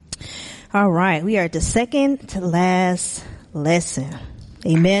All right, we are at the second to last lesson.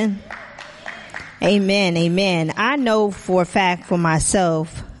 Amen. Amen. Amen. I know for a fact for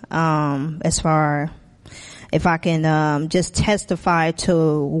myself, as far if I can just testify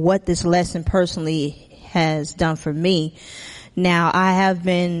to what this lesson personally has done for me. Now, I have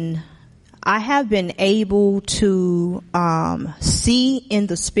been able to see in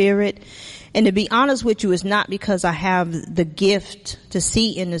the spirit. And to be honest with you, it's not because I have the gift to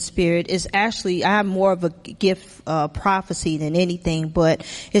see in the spirit. It's actually, I have more of a gift, prophecy than anything, but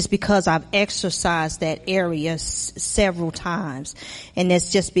it's because I've exercised that area several times, and it's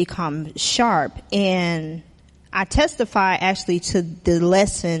just become sharp. And I testify actually to the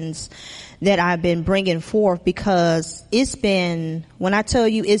lessons that I've been bringing forth, because it's been, when I tell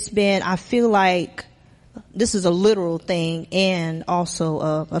you it's been, I feel like this is a literal thing and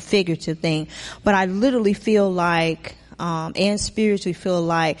also a figurative thing, but I literally feel like, and spiritually feel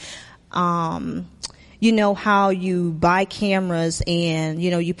like, you know how you buy cameras and,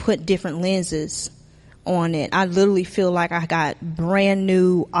 you know, you put different lenses on it. I literally feel like I got brand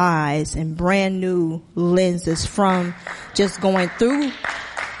new eyes and brand new lenses from just going through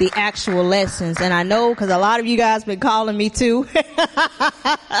the actual lessons. And I know, because a lot of you guys been calling me too.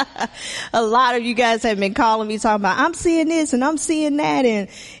 A lot of you guys have been calling me talking about, I'm seeing this and I'm seeing that, and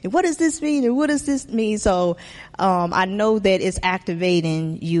what does this mean and what does this mean? So I know that it's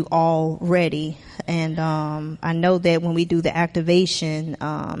activating you already. And I know that when we do the activation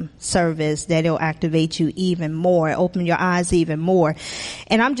service, that it'll activate you even more, open your eyes even more.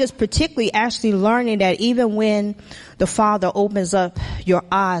 And I'm just particularly actually learning that even when the Father opens up your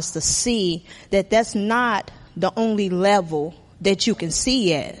eyes to see, that that's not the only level that you can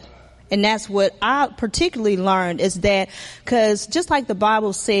see at. And that's what I particularly learned, is that, because just like the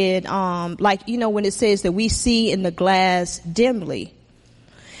Bible said, like, you know, when it says that we see in the glass dimly.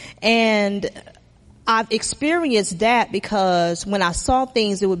 And I've experienced that because when I saw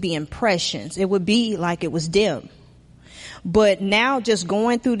things, it would be impressions. It would be like it was dim. But now just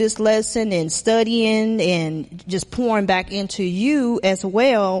going through this lesson and studying and just pouring back into you as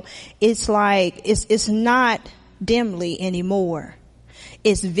well, it's like, it's not dimly anymore.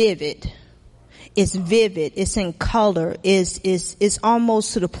 It's vivid. It's vivid. It's in color. It's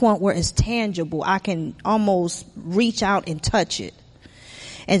almost to the point where it's tangible. I can almost reach out and touch it.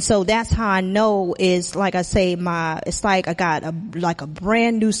 And so that's how I know is, like I say, it's like I got a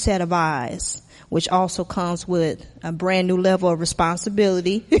brand new set of eyes, which also comes with a brand new level of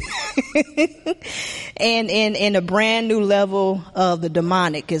responsibility and a brand new level of the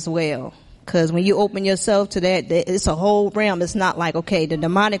demonic as well. Because when you open yourself to that, it's a whole realm. It's not like, okay, the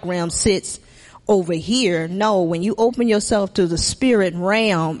demonic realm sits over here. No, when you open yourself to the spirit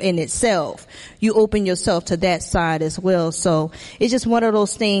realm in itself, you open yourself to that side as well. So it's just one of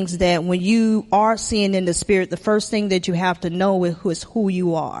those things that when you are seeing in the spirit, the first thing that you have to know is who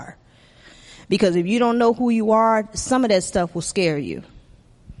you are. Because if you don't know who you are, some of that stuff will scare you.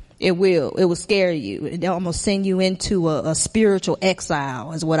 It will scare you. It almost send you into a spiritual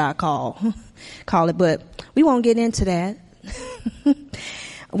exile is what I call it. But we won't get into that.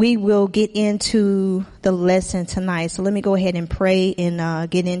 We will get into the lesson tonight. So let me go ahead and pray and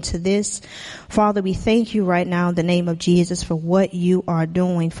get into this. Father, we thank you right now in the name of Jesus for what you are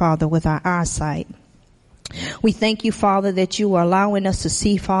doing, Father, with our eyesight. We thank you, Father, that you are allowing us to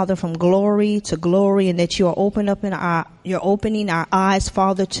see, Father, from glory to glory, and that you are you're opening our eyes,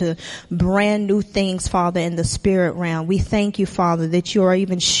 Father, to brand new things, Father, in the spirit realm. We thank you, Father, that you are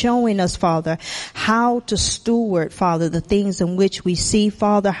even showing us, Father, how to steward, Father, the things in which we see,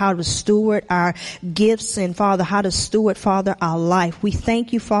 Father, how to steward our gifts, and Father, how to steward, Father, our life. We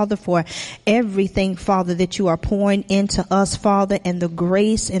thank you, Father, for everything, Father, that you are pouring into us, Father, and the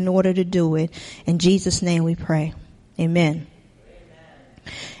grace in order to do it. In Jesus' name we pray. Amen.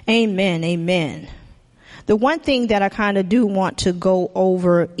 Amen. Amen. The one thing that I kind of do want to go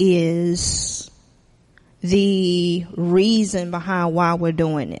over is the reason behind why we're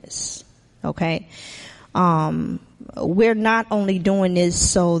doing this. Okay. We're not only doing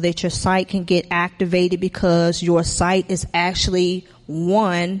this so that your sight can get activated, because your sight is actually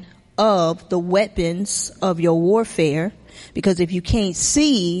one of the weapons of your warfare. Because if you can't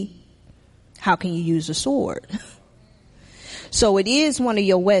see, how can you use a sword? So it is one of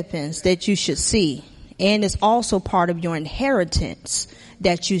your weapons that you should see. And it's also part of your inheritance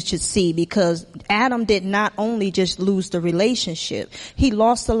that you should see, because Adam did not only just lose the relationship. He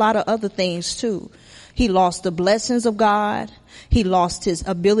lost a lot of other things too. He lost the blessings of God. He lost his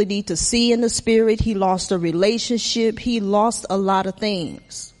ability to see in the spirit. He lost a relationship. He lost a lot of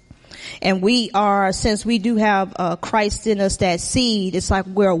things. And since we do have Christ in us, that seed, it's like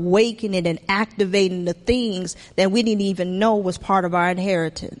we're awakening and activating the things that we didn't even know was part of our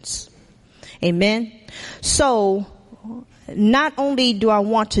inheritance. Amen. So not only do I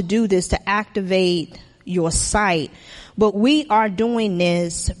want to do this to activate your sight, but we are doing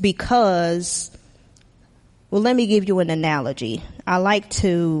this because, well, let me give you an analogy. I like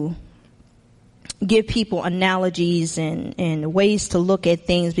to give people analogies and ways to look at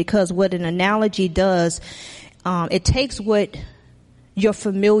things, because what an analogy does, it takes what you're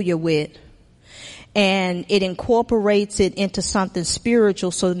familiar with and it incorporates it into something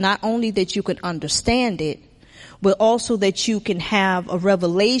spiritual, so not only that you can understand it, but also that you can have a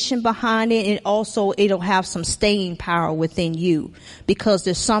revelation behind it, and also it'll have some staying power within you, because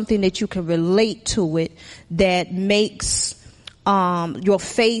there's something that you can relate to it that makes your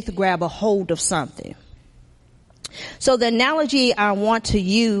faith grab a hold of something. So the analogy I want to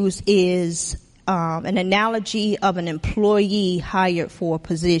use is an analogy of an employee hired for a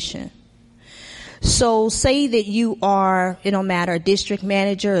position. So say that you are, it don't matter, a district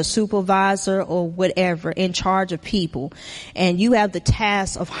manager, a supervisor, or whatever, in charge of people, and you have the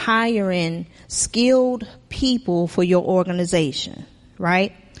task of hiring skilled people for your organization,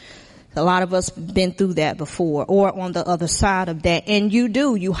 right? A lot of us been through that before, or on the other side of that. And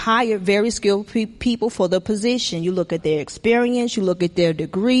you hire very skilled people for the position. You look at their experience, you look at their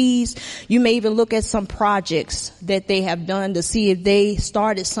degrees, you may even look at some projects that they have done to see if they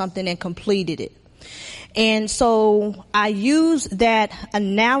started something and completed it. And so I use that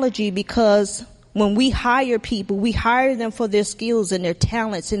analogy because when we hire people, we hire them for their skills and their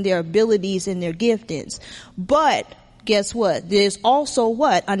talents and their abilities and their giftings. But guess what? There's also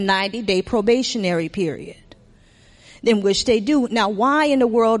a 90-day probationary period in which they do. Now, why in the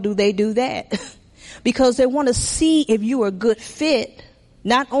world do they do that? Because they want to see if you are a good fit,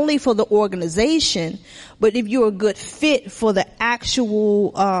 not only for the organization, but if you're a good fit for the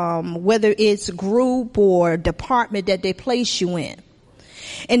actual, whether it's group or department that they place you in.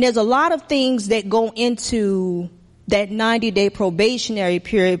 And there's a lot of things that go into that 90-day probationary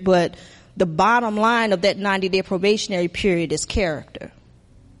period, but the bottom line of that 90-day probationary period is character.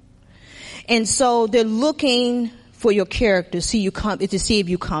 And so they're looking for your character, to see if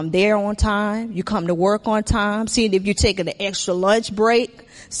you come there on time, you come to work on time, seeing if you're taking an extra lunch break,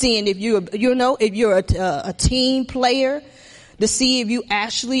 seeing if if you're a team player, to see if you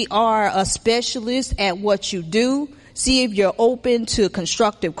actually are a specialist at what you do, see if you're open to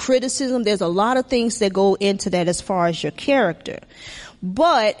constructive criticism. There's a lot of things that go into that as far as your character.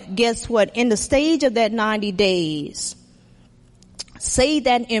 But guess what? In the stage of that 90 days, say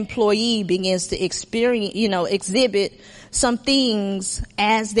that employee begins to exhibit some things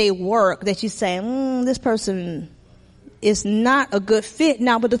as they work that you say, this person is not a good fit.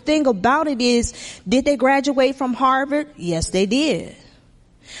 Now, but the thing about it is, did they graduate from Harvard? Yes, they did.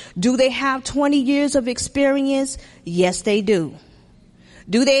 Do they have 20 years of experience? Yes, they do.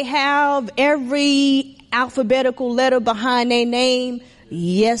 Do they have every alphabetical letter behind their name?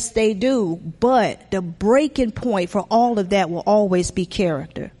 Yes, they do. But the breaking point for all of that will always be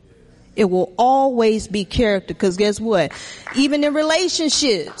character. It will always be character, because guess what? Even in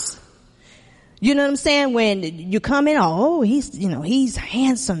relationships, you know what I'm saying? When you come in, he's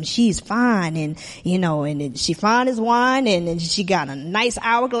handsome, she's fine, and she fine as wine, and she got a nice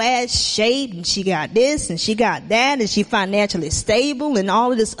hourglass shape, and she got this, and she got that, and she financially stable, and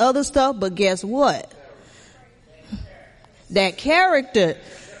all of this other stuff. But guess what? That character,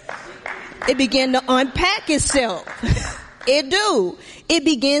 it began to unpack itself. It do.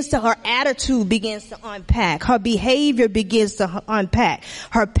 Her attitude begins to unpack. Her behavior begins to unpack.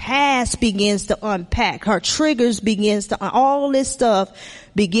 Her past begins to unpack. Her triggers all this stuff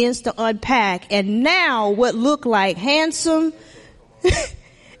begins to unpack. And now what looked like handsome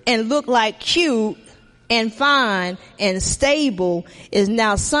and looked like cute and fine and stable is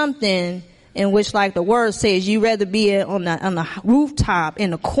now something in which, like the word says, you'd rather be on the rooftop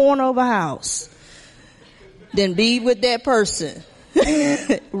in the corner of a house than be with that person.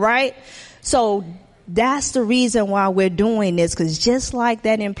 Right? So that's the reason why we're doing this, because just like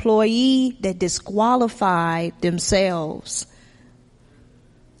that employee that disqualified themselves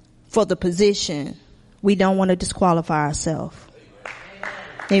for the position, we don't want to disqualify ourselves.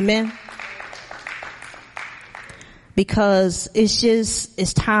 Amen. Because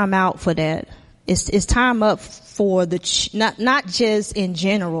it's time out for that. It's time up for not just in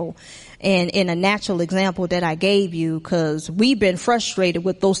general. And in a natural example that I gave you, because we've been frustrated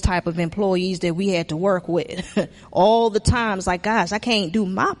with those type of employees that we had to work with all the time. It's like, gosh, I can't do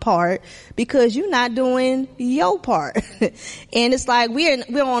my part because you're not doing your part. And it's like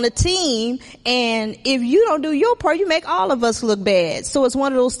we're on a team, and if you don't do your part, you make all of us look bad. So it's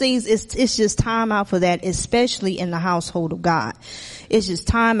one of those things. It's just time out for that, especially in the household of God. It's just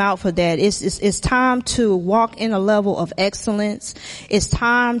time out for that. It's time to walk in a level of excellence. It's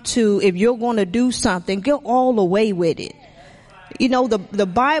time to, if you're going to do something, go all the way with it. You know, the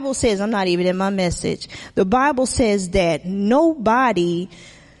Bible says, I'm not even in my message. The Bible says that nobody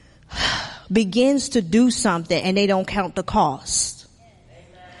begins to do something and they don't count the cost.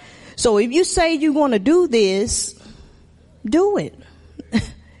 So if you say you're going to do this, do it.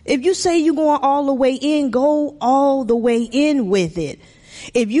 If you say you're going all the way in, go all the way in with it.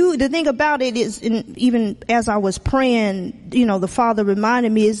 The thing about it is, even as I was praying, you know, the Father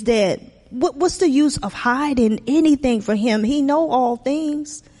reminded me is that what's the use of hiding anything from him? He know all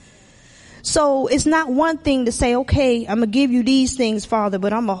things. So it's not one thing to say, okay, I'm going to give you these things, Father,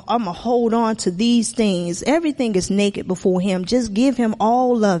 but I'm going to hold on to these things. Everything is naked before him. Just give him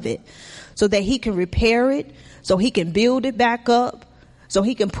all of it so that he can repair it, so he can build it back up, so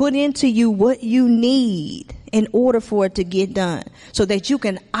he can put into you what you need in order for it to get done, so that you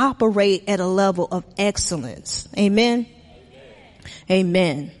can operate at a level of excellence. Amen.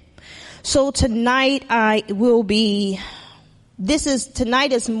 Amen. So tonight tonight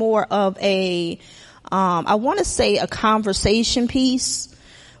is more of I want to say a conversation piece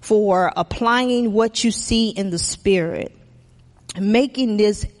for applying what you see in the spirit, making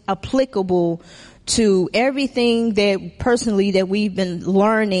this applicable to everything that we've been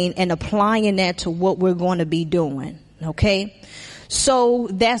learning and applying that to what we're going to be doing. Okay. So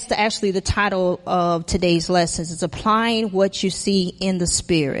that's actually the title of today's lessons. It's applying what you see in the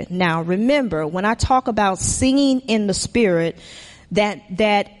spirit. Now remember, when I talk about seeing in the spirit, that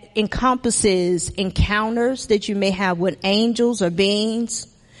encompasses encounters that you may have with angels or beings.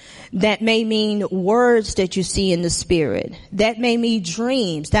 That may mean words that you see in the spirit. That may mean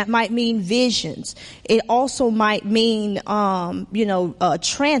dreams. That might mean visions. It also might mean,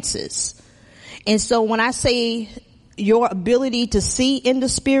 trances. And so when I say your ability to see in the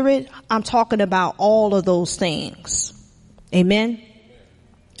spirit, I'm talking about all of those things. Amen.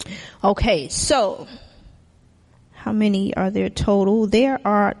 Okay. So how many are there total?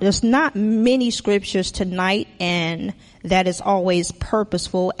 There's not many scriptures tonight, and that is always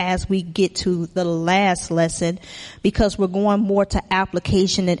purposeful as we get to the last lesson, because we're going more to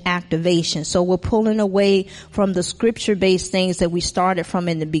application and activation. So we're pulling away from the scripture-based things that we started from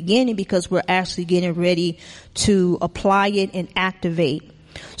in the beginning, because we're actually getting ready to apply it and activate.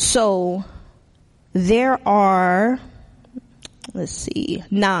 So there are,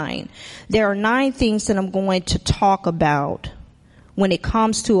 9. There are 9 things that I'm going to talk about when it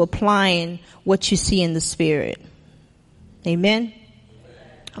comes to applying what you see in the spirit. Amen.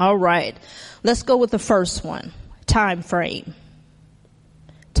 All right. Let's go with the first one. Time frame.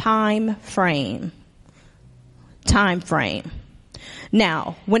 Time frame. Time frame.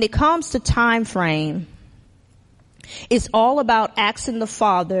 Now, when it comes to time frame, it's all about asking the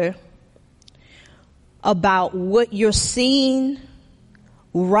Father about what you're seeing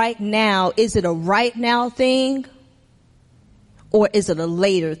right now. Is it a right now thing, or is it a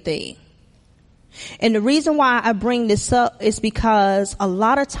later thing? And the reason why I bring this up is because a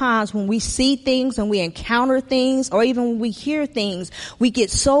lot of times when we see things and we encounter things, or even when we hear things, we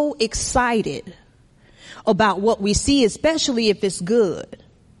get so excited about what we see, especially if it's good,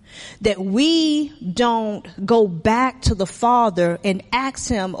 that we don't go back to the Father and ask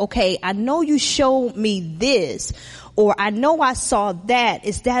him, okay, I know you showed me this, or I know I saw that.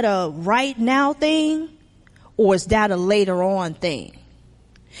 Is that a right now thing, or is that a later on thing?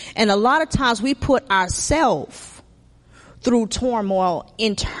 And a lot of times we put ourselves through turmoil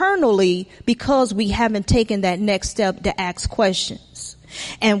internally because we haven't taken that next step to ask questions.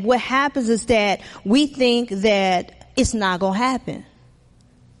 And what happens is that we think that it's not going to happen,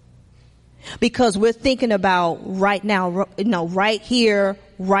 because we're thinking about right now, right here,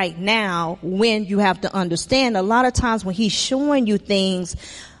 right now, when you have to understand a lot of times when he's showing you things,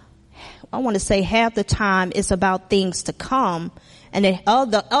 I want to say half the time it's about things to come. And the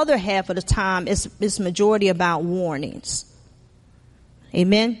other half of the time is majority about warnings.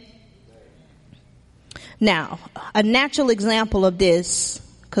 Amen. Now, a natural example of this,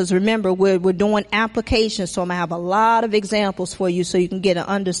 because remember, we're doing applications, so I'm going to have a lot of examples for you so you can get an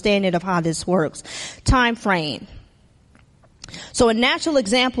understanding of how this works. Time frame. So a natural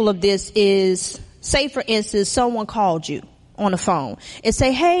example of this is, say for instance, someone called you on the phone and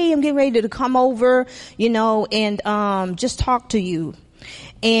say, hey, I'm getting ready to come over, and just talk to you.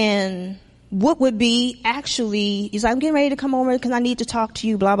 And what would be actually, he's like, I'm getting ready to come over because I need to talk to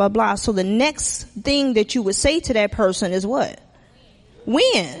you, blah, blah, blah. So the next thing that you would say to that person is what?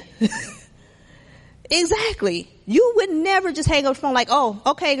 When? Exactly. You would never just hang up the phone like, oh,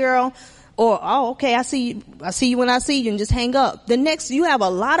 okay, girl. Or, oh, okay, I see you when I see you, and just hang up. The next, you have a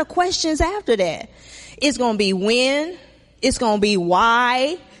lot of questions after that. It's going to be when. It's going to be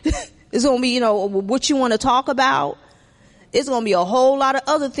why. It's going to be, what you want to talk about. It's going to be a whole lot of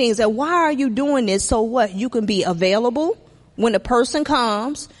other things. And why are you doing this? So what? You can be available when the person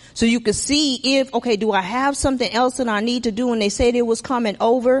comes, so you can see if, okay, do I have something else that I need to do? And they said it was coming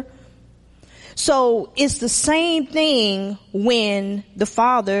over. So it's the same thing when the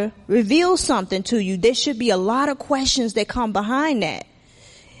Father reveals something to you. There should be a lot of questions that come behind that.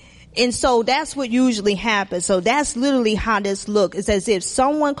 And so that's what usually happens. So that's literally how this looks. It's as if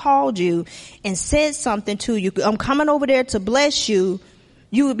someone called you and said something to you. I'm coming over there to bless you.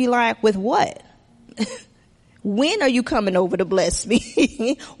 You would be like, with what? When are you coming over to bless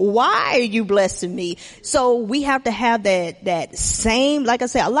me? Why are you blessing me? So we have to have that same, like I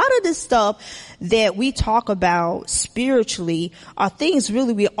said, a lot of this stuff that we talk about spiritually are things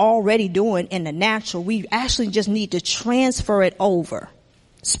really we're already doing in the natural. We actually just need to transfer it over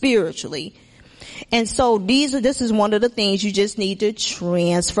spiritually. And so this is one of the things you just need to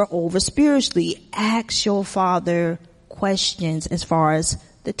transfer over spiritually. Ask your Father questions as far as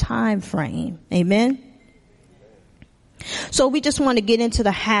the time frame. Amen. So we just want to get into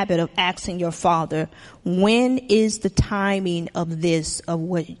the habit of asking your Father, when is the timing of this, of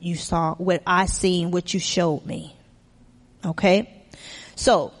what you saw, what I seen, what you showed me? Okay.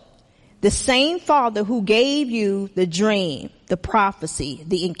 So the same Father who gave you the dream, the prophecy,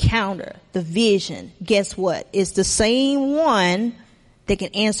 the encounter, the vision, guess what? It's the same one that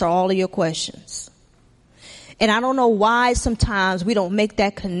can answer all of your questions. And I don't know why sometimes we don't make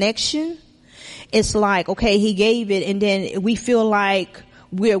that connection. It's like, okay, he gave it, and then we feel like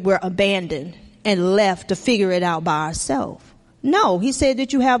we're abandoned and left to figure it out by ourselves. No, he said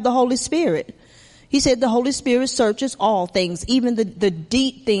that you have the Holy Spirit. He said the Holy Spirit searches all things, even the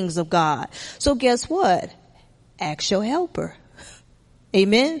deep things of God. So guess what? Ask your helper.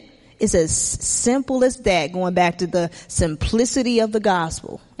 Amen. It's as simple as that, going back to the simplicity of the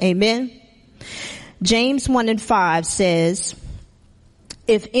gospel. Amen. James 1:5 says,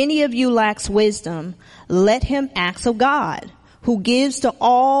 if any of you lacks wisdom, let him ask of God, who gives to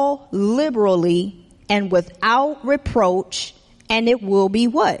all liberally and without reproach, and it will be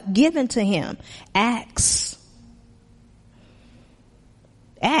what? Given to him. Ask.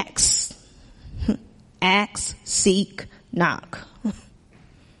 Ask. Ask, seek, knock.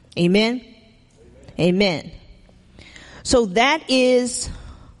 Amen? Amen. So that is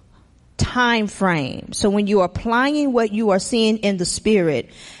time frame. So when you are applying what you are seeing in the spirit,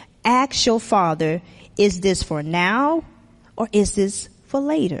 ask your Father, is this for now or is this for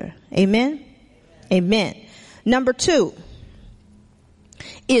later? Amen. Amen. Number 2,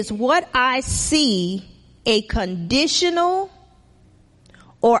 is what I see a conditional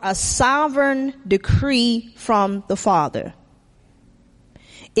or a sovereign decree from the Father?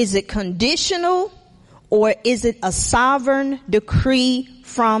 Is it conditional or is it a sovereign decree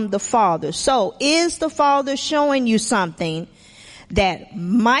from the Father? So is the Father showing you something that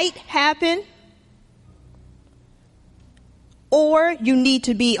might happen, or you need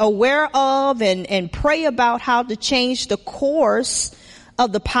to be aware of and pray about how to change the course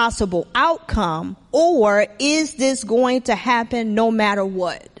of the possible outcome? Or is this going to happen no matter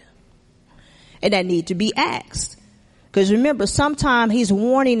what? And that need to be asked. Because remember, sometimes he's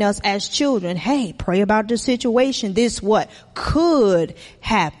warning us as children, hey, pray about the situation. This what could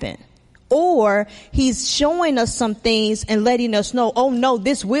happen. Or he's showing us some things and letting us know, oh no,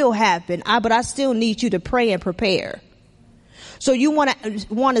 this will happen. But I still need you to pray and prepare. So you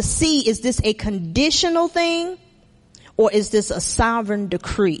want to see, is this a conditional thing or is this a sovereign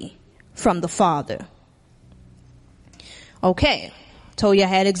decree from the Father? Okay. Told you I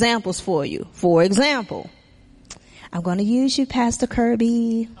had examples for you. For example, I'm going to use you, Pastor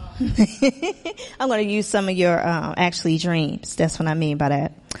Kirby. I'm going to use some of your, actually dreams. That's what I mean by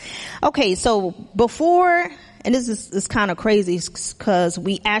that. Okay. So before, and this is kind of crazy because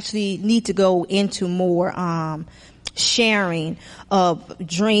we actually need to go into more, sharing of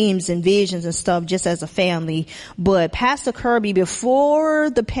dreams and visions and stuff just as a family. But Pastor Kirby, before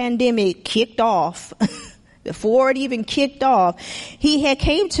the pandemic kicked off, before it even kicked off, he had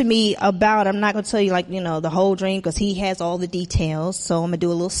came to me about, I'm not going to tell you the whole dream because he has all the details. So I'm going to do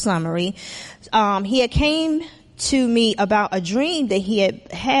a little summary. He had came to me about a dream that he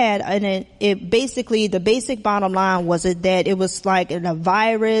had, and it basically, the basic bottom line was that it was like a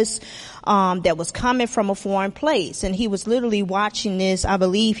virus that was coming from a foreign place, and he was literally watching this. I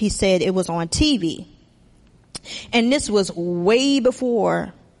believe he said it was on TV, and this was way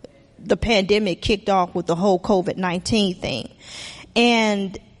before the pandemic kicked off with the whole COVID-19 thing.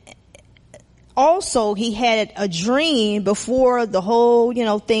 And also, he had a dream before the whole,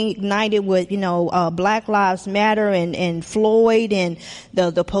 thing ignited with, Black Lives Matter and Floyd, and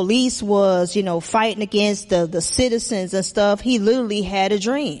the police was, fighting against the citizens and stuff. He literally had a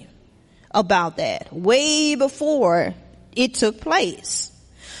dream about that way before it took place.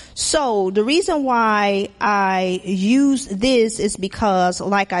 So the reason why I use this is because,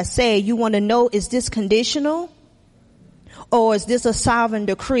 like I said, you want to know, is this conditional? Or is this a sovereign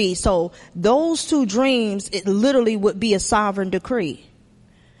decree? So those two dreams, it literally would be a sovereign decree.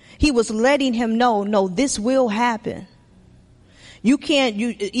 He was letting him know, no, this will happen. You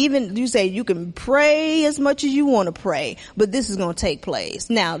say you can pray as much as you want to pray, but this is going to take place.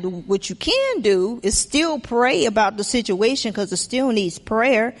 Now, what you can do is still pray about the situation, because it still needs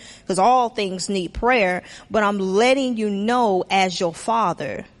prayer, because all things need prayer. But I'm letting you know as your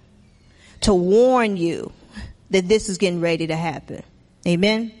father to warn you that this is getting ready to happen.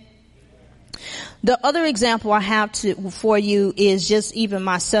 Amen. The other example I have for you is just even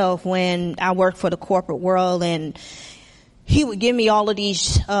myself when I worked for the corporate world, and he would give me all of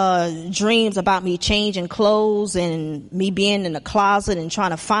these dreams about me changing clothes and me being in the closet and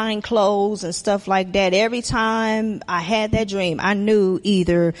trying to find clothes and stuff like that. Every time I had that dream, I knew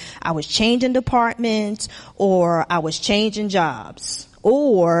either I was changing departments or I was changing jobs,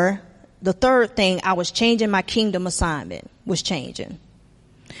 or the third thing, I was changing my kingdom assignment, was changing.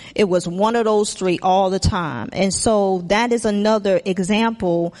 It was one of those three all the time. And so that is another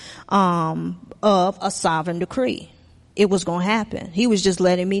example of a sovereign decree. It was going to happen. He was just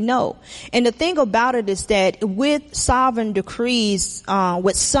letting me know. And the thing about it is that with sovereign decrees,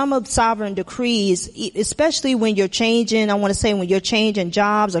 with some of sovereign decrees, especially when you're changing, I want to say when you're changing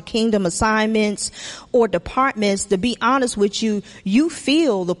jobs or kingdom assignments or departments, to be honest with you, you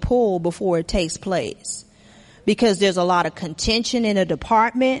feel the pull before it takes place, because there's a lot of contention in a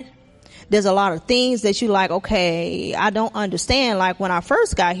department. There's a lot of things that you like, okay, I don't understand. Like when I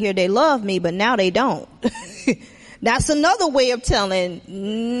first got here, they loved me, but now they don't. That's another way of telling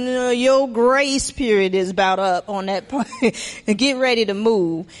your grace period is about up on that point and get ready to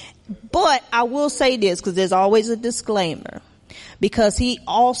move. But I will say this, because there's always a disclaimer, because he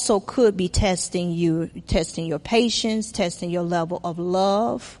also could be testing you, testing your patience, testing your level of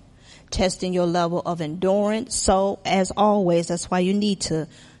love, testing your level of endurance. So as always, that's why you need to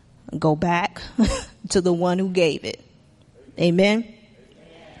go back to the one who gave it. Amen.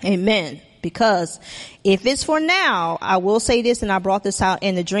 Amen. Because if it's for now, I will say this, and I brought this out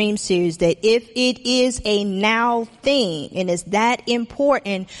in the dream series, that if it is a now thing and it's that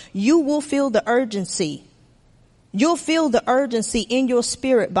important, you will feel the urgency. You'll feel the urgency in your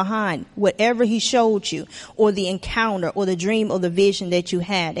spirit behind whatever he showed you, or the encounter or the dream or the vision that you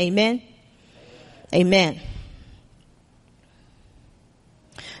had. Amen. Amen.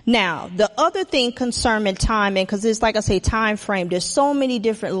 Now, the other thing concerning timing, because it's like I say, time frame, there's so many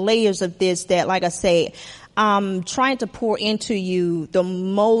different layers of this that, like I say, I'm trying to pour into you the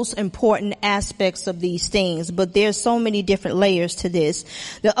most important aspects of these things, but there's so many different layers to this.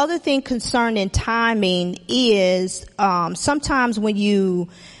 The other thing concerning timing is sometimes when you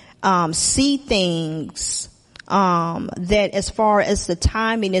see things that, as far as the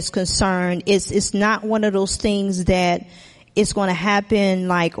timing is concerned, it's not one of those things that it's going to happen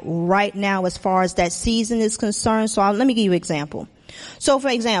like right now as far as that season is concerned. So let me give you an example. So for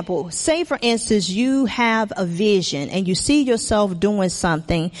example, say for instance, you have a vision and you see yourself doing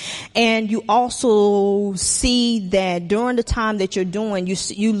something, and you also see that during the time that you're doing,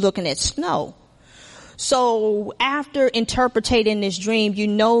 you looking at snow. So after interpreting this dream, you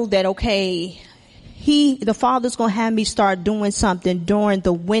know that, okay, the Father's going to have me start doing something during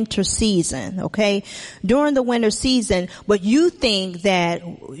the winter season, okay? During the winter season, but you think that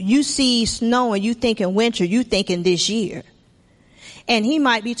you see snow and you think in winter, you think in this year. And he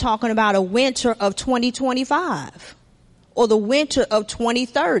might be talking about a winter of 2025 or the winter of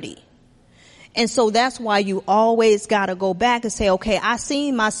 2030. And so that's why you always got to go back and say, okay, I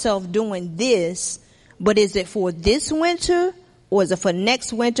see myself doing this, but is it for this winter, or is it for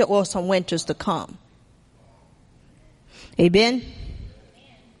next winter or some winters to come? Amen.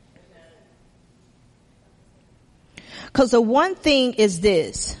 Because the one thing is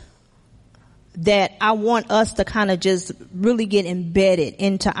this. that I want us to kind of just really get embedded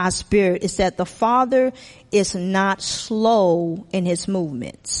into our spirit is that the Father is not slow in his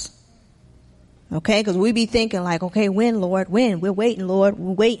movements. Okay, because we be thinking like, okay, when, Lord, when? We're waiting, Lord,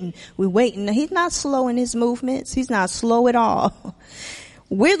 we're waiting. He's not slow in his movements. He's not slow at all.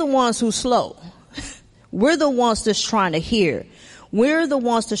 We're the ones who slow. We're the ones that's trying to hear. We're the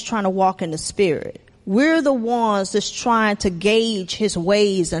ones that's trying to walk in the Spirit. We're the ones that's trying to gauge his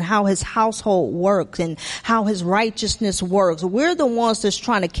ways and how his household works and how his righteousness works. We're the ones that's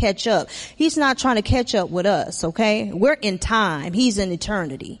trying to catch up. He's not trying to catch up with us, okay? We're in time. He's in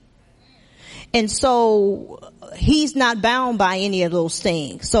eternity. And so he's not bound by any of those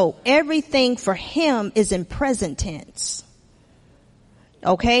things. So everything for him is in present tense.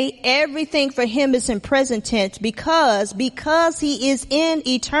 Okay, everything for him is in present tense because he is in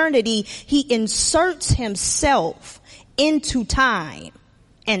eternity, he inserts himself into time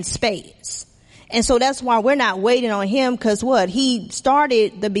and space. And so that's why we're not waiting on him, because what? He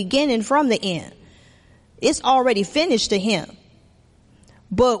started the beginning from the end. It's already finished to him.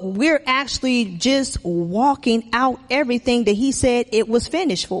 But we're actually just walking out everything that he said it was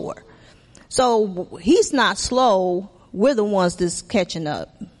finished for. So he's not slow. We're the ones that's catching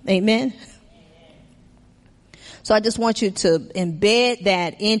up. Amen. So I just want you to embed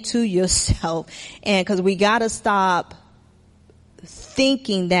that into yourself. And because we got to stop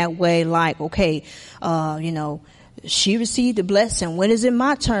thinking that way, like, okay, she received a blessing. When is it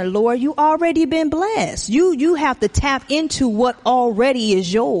my turn? Lord, you already been blessed. You have to tap into what already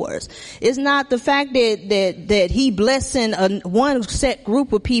is yours. It's not the fact that he blessing one set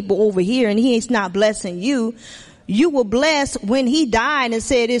group of people over here and he's not blessing you. You were blessed when he died and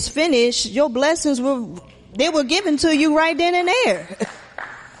said it's finished. Your blessings were given to you right then and there.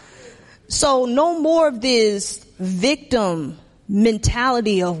 So no more of this victim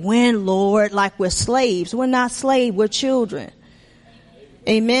mentality of when, Lord, like we're slaves. We're not slaves, we're children.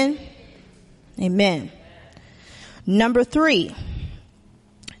 Amen. Amen. Number 3,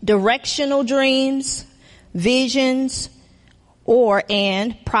 directional dreams, visions,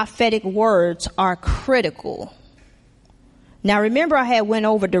 and prophetic words are critical. Now remember I had went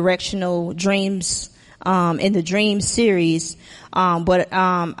over directional dreams in the dream series, but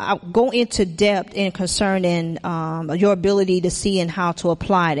I'll go into depth in concerning your ability to see and how to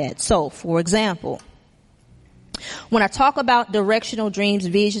apply that. So, for example, when I talk about directional dreams,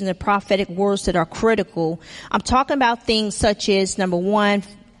 visions, and prophetic words that are critical, I'm talking about things such as, number 1,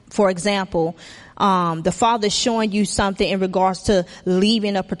 for example, the Father showing you something in regards to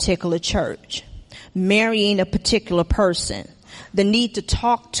leaving a particular church, marrying a particular person, the need to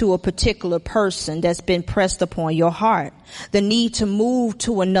talk to a particular person that's been pressed upon your heart, the need to move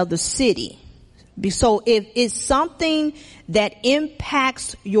to another city. So if it's something that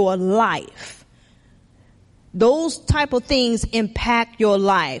impacts your life, those type of things impact your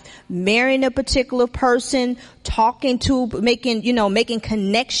life. Marrying a particular person, making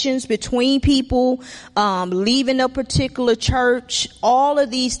connections between people, leaving a particular church, all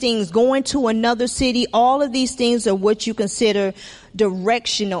of these things, going to another city, all of these things are what you consider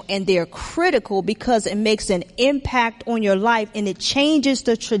directional, and they're critical because it makes an impact on your life and it changes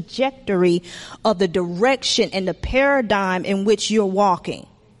the trajectory of the direction and the paradigm in which you're walking.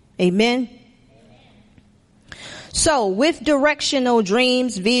 Amen. So with directional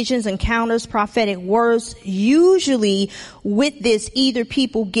dreams, visions, encounters, prophetic words, usually with this, either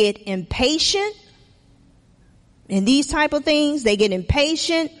people get impatient in these type of things. They get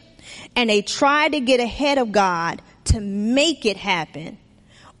impatient and they try to get ahead of God to make it happen,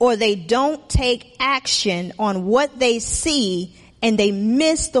 or they don't take action on what they see and they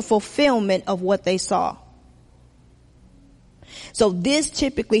miss the fulfillment of what they saw. So this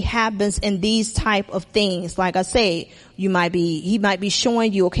typically happens in these type of things. Like I say, he might be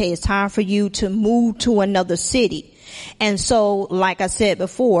showing you, okay, it's time for you to move to another city. And so, like I said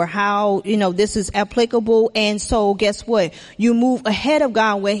before, how, this is applicable. And so guess what? You move ahead of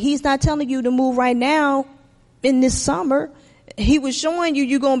God where he's not telling you to move right now in this summer. He was showing you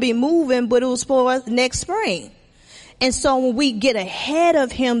you're going to be moving, but it was for next spring. And so when we get ahead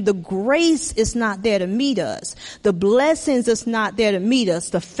of him, the grace is not there to meet us. The blessings is not there to meet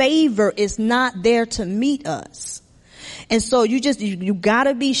us. The favor is not there to meet us. And so you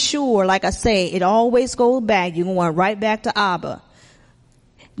gotta be sure, like I say, it always goes back. You're going right back to Abba.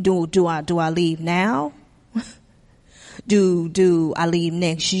 Do I leave now? Do I leave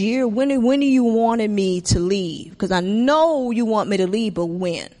next year? When do you wanted me to leave? Because I know you want me to leave, but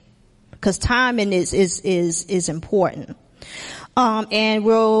when? Because timing is important. And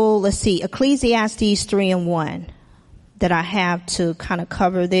let's see, Ecclesiastes 3:1 that I have to kind of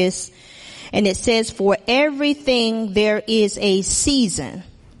cover this. And it says, for everything there is a season,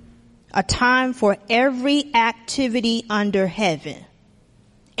 a time for every activity under heaven.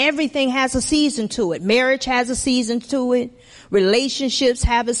 Everything has a season to it. Marriage has a season to it. Relationships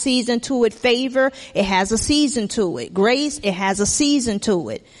have a season to it. Favor, it has a season to it. Grace, it has a season to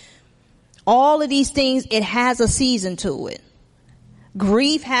it. All of these things, it has a season to it.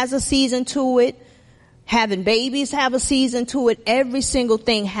 Grief has a season to it. Having babies have a season to it. Every single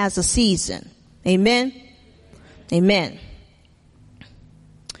thing has a season. Amen. Amen.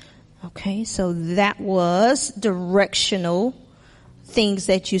 Okay, so that was directional things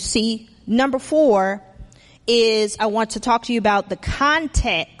that you see. Number 4 is I want to talk to you about the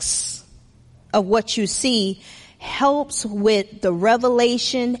context of what you see helps with the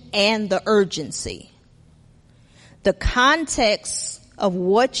revelation and the urgency. The context of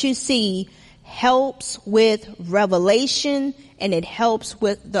what you see helps with revelation and it helps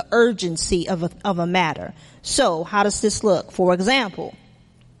with the urgency of a matter. So how does this look? For example,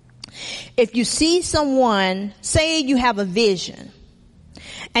 if you see someone, say you have a vision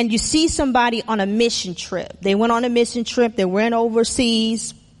and you see somebody on a mission trip. They went on a mission trip. They went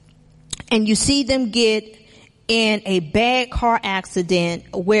overseas and you see them get in a bad car accident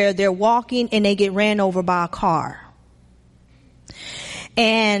where they're walking and they get ran over by a car.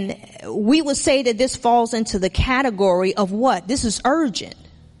 And we would say that this falls into the category of what? This is urgent.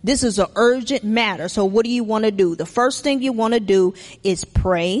 This is an urgent matter. So what do you want to do? The first thing you want to do is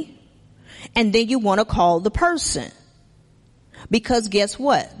pray. And then you want to call the person. Because guess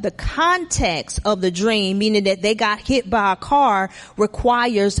what? The context of the dream, meaning that they got hit by a car,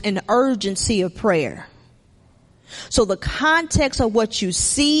 requires an urgency of prayer. So the context of what you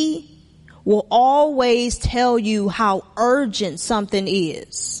see will always tell you how urgent something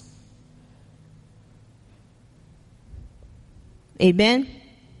is. Amen?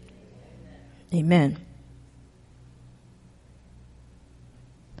 Amen.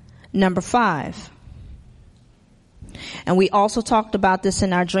 Number 5. And we also talked about this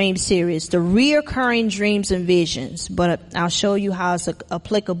in our dream series, the reoccurring dreams and visions, but I'll show you how it's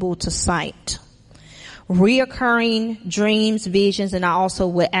applicable to sight. Reoccurring dreams, visions, and I also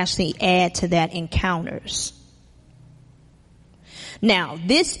would actually add to that encounters. Now,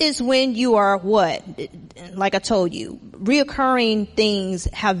 this is when you are what? Like I told you, reoccurring things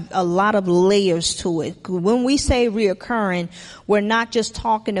have a lot of layers to it. When we say reoccurring, we're not just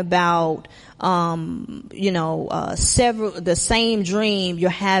talking about, the same dream you're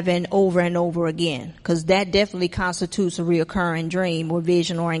having over and over again, because that definitely constitutes a reoccurring dream or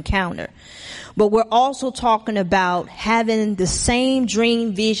vision or encounter. But we're also talking about having the same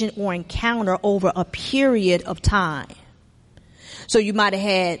dream, vision, or encounter over a period of time. So you might have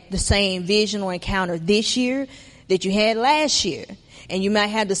had the same vision or encounter this year that you had last year. And you might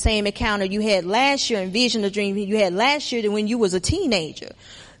have the same encounter you had last year and vision or dream you had last year than when you was a teenager.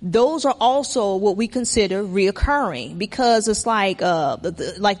 Those are also what we consider reoccurring, because it's like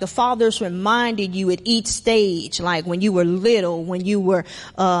the fathers reminded you at each stage, like when you were little, when you were,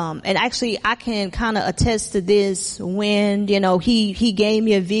 and actually I can kind of attest to this when, he gave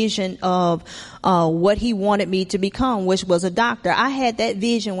me a vision of, what he wanted me to become, which was a doctor. I had that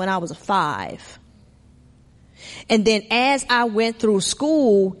vision when I was 5. And then as I went through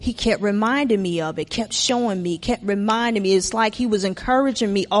school, he kept reminding me of it, kept showing me, kept reminding me. It's like he was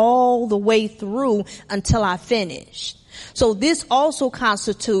encouraging me all the way through until I finished. So this also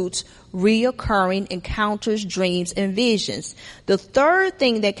constitutes reoccurring encounters, dreams, and visions. The third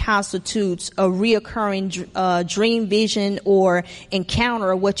thing that constitutes a reoccurring dream, vision, or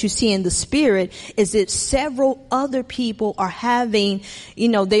encounter, what you see in the spirit, is that several other people are having,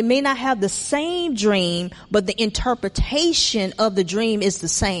 they may not have the same dream, but the interpretation of the dream is the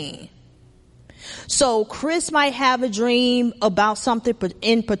same. So Chris might have a dream about something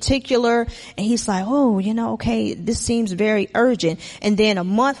in particular, and he's like, okay, this seems very urgent. And then a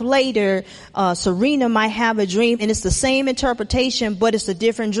month later, Serena might have a dream, and it's the same interpretation, but it's a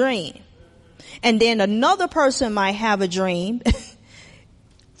different dream. And then another person might have a dream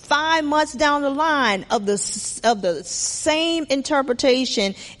 5 months down the line of the same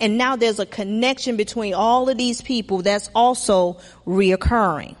interpretation, and now there's a connection between all of these people that's also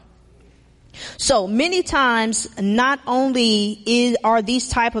reoccurring. So many times, not only are these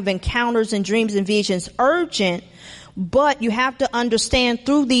type of encounters and dreams and visions urgent, but you have to understand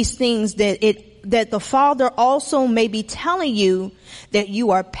through these things that the Father also may be telling you that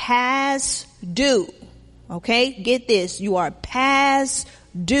you are past due. Okay? Get this. You are past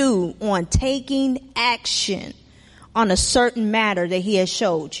due on taking action on a certain matter that He has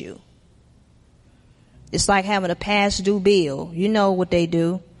showed you. It's like having a past due bill. You know what they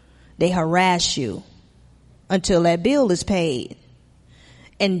do. They harass you until that bill is paid.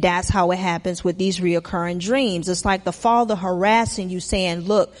 And that's how it happens with these reoccurring dreams. It's like the father harassing you saying,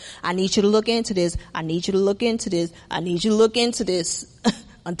 look, I need you to look into this. I need you to look into this. I need you to look into this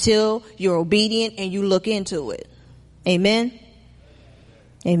until you're obedient and you look into it. Amen.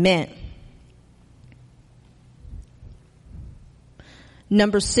 Amen.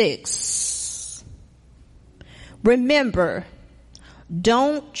 Number 6. Remember,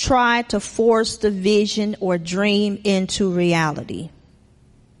 don't try to force the vision or dream into reality.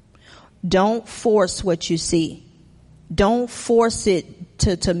 Don't force what you see. Don't force it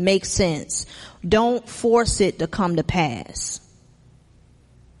to make sense. Don't force it to come to pass.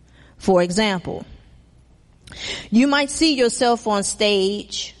 For example, you might see yourself on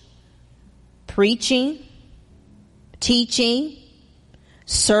stage, preaching, teaching,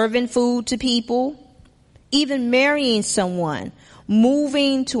 serving food to people, even marrying someone,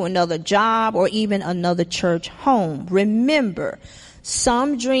 moving to another job, or even another church home. Remember,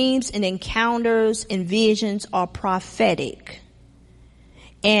 some dreams and encounters and visions are prophetic.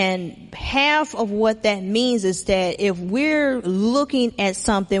 And half of what that means is that if we're looking at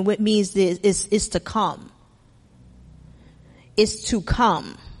something, what means this is to come. It's to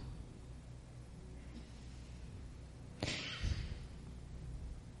come.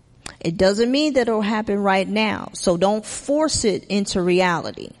 It doesn't mean that it'll happen right now. So don't force it into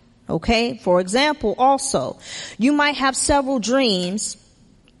reality. Okay? For example, also, you might have several dreams.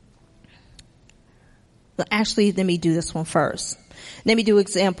 Actually, let me do this one first. Let me do an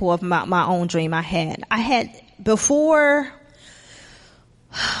example of my own dream I had. Before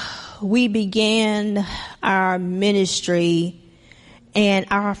we began our ministry, and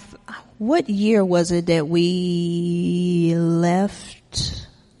what year was it that we left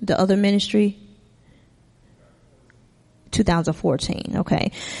the other ministry? 2014.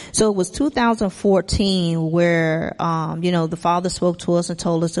 Okay. So it was 2014 where, the Father spoke to us and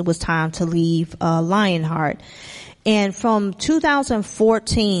told us it was time to leave, Lionheart. And from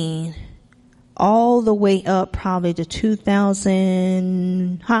 2014 all the way up probably to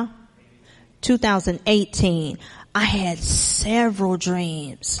 2018, I had several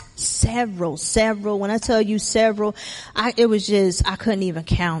dreams. Several. When I tell you several, I couldn't even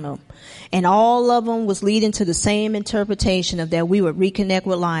count them. And all of them was leading to the same interpretation of that we would reconnect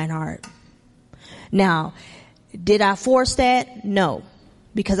with Lionheart. Now, did I force that? No,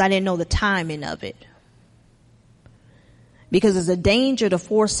 because I didn't know the timing of it. Because it's a danger to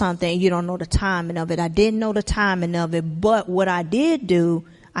force something and you don't know the timing of it. I didn't know the timing of it, but what I did do,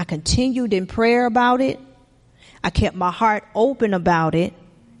 I continued in prayer about it. I kept my heart open about it,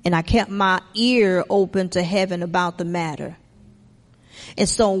 and I kept my ear open to heaven about the matter. And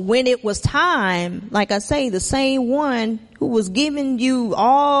so when it was time, like I say, the same one who was giving you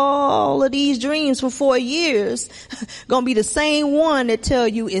all of these dreams for 4 years, gonna be the same one that tell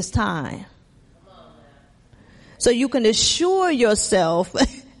you it's time. So you can assure yourself that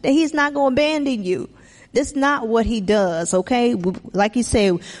he's not gonna abandon you. That's not what he does, okay? Like you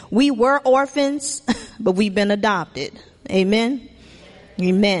say, we were orphans, but we've been adopted. Amen?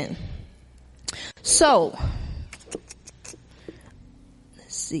 Amen. So,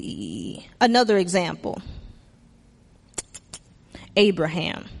 let's see. Another example.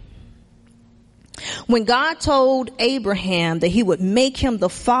 Abraham. When God told Abraham that he would make him the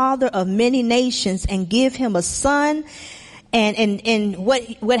father of many nations and give him a son, and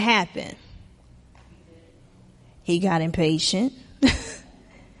what happened? He got impatient.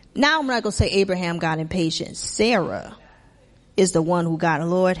 Now I'm not going to say Abraham got impatient. Sarah is the one who got,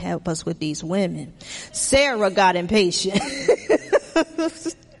 Lord, help us with these women. Sarah got impatient.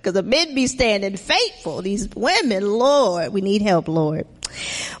 Because the men be standing faithful. These women, Lord, we need help, Lord.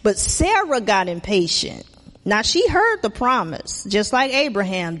 But Sarah got impatient. Now she heard the promise, just like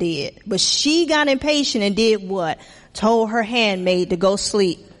Abraham did. But she got impatient and did what? Told her handmaid to go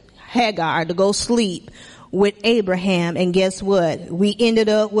sleep. Hagar to go sleep with Abraham, and guess what? We ended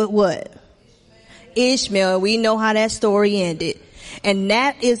up with what? Ishmael. We know how that story ended. And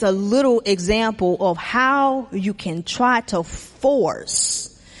that is a little example of how you can try to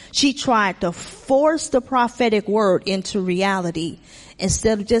force. She tried to force the prophetic word into reality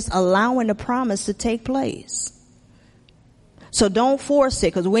instead of just allowing the promise to take place. So don't force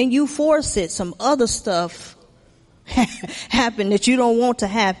it, because when you force it, some other stuff happen that you don't want to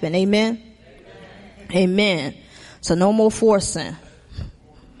happen. Amen? Amen. So no more forcing.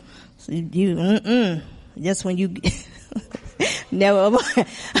 So just when you never. I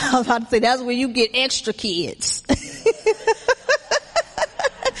was about to say that's when you get extra kids.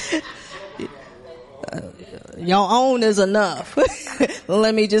 Your own is enough.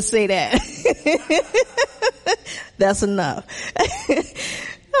 Let me just say that. That's enough.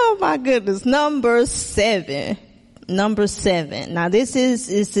 Oh my goodness. Number seven. Now this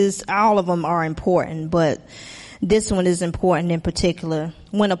is, all of them are important, but this one is important in particular.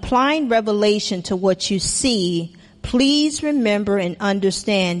 When applying revelation to what you see, please remember and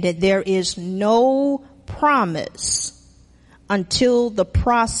understand that there is no promise until the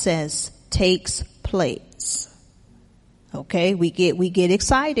process takes place. Okay, we get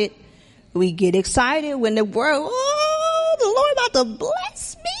excited. We get excited when the world, oh, the Lord about to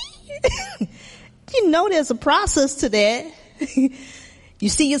bless me. You know there's a process to that. You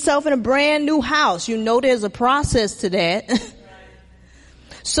see yourself in a brand new house. You know there's a process to that.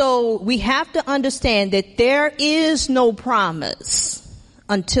 So we have to understand that there is no promise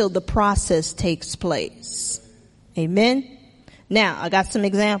until the process takes place. Amen. Now, I got some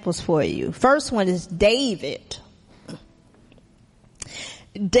examples for you. First one is David.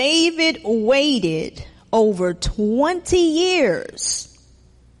 David waited over 20 years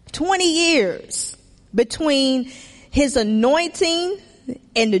between his anointing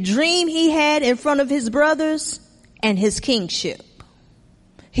and the dream he had in front of his brothers and his kingship.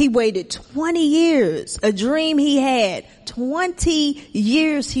 He waited 20 years, a dream he had. 20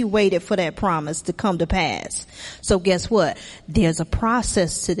 years he waited for that promise to come to pass. So guess what? There's a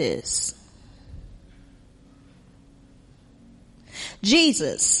process to this.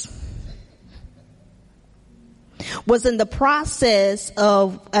 Jesus was in the process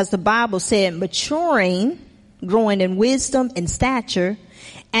of, as the Bible said, maturing, growing in wisdom and stature,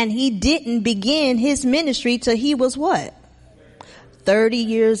 and he didn't begin his ministry till he was what? 30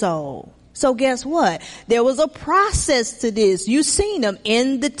 years old. So guess what? There was a process to this. You seen him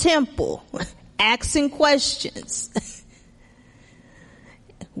in the temple asking questions.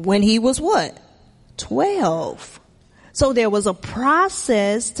 When he was what? 12. So there was a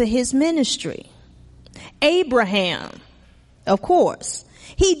process to his ministry. Abraham, of course,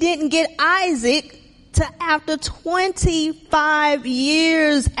 he didn't get Isaac till after 25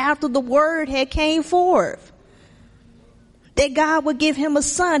 years after the word had came forth that God would give him a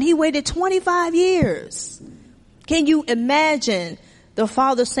son. He waited 25 years. Can you imagine the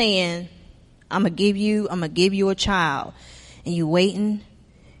father saying, I'm going to give you a child, and you waiting,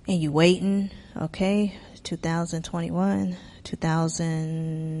 okay, 2021,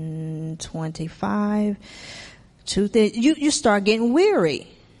 2025, you start getting weary.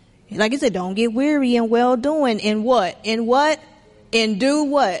 Like I said, don't get weary in well doing. In what? In do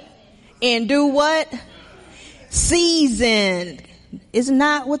what? Season. Isn't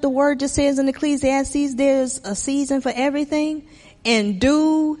not what the word just says in Ecclesiastes? There's a season for everything. In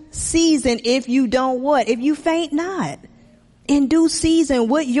due season, if you don't what? If you faint not. In due season,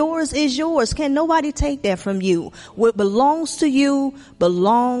 what yours is yours. Can nobody take that from you? What belongs to you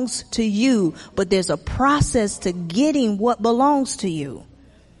belongs to you. But there's a process to getting what belongs to you.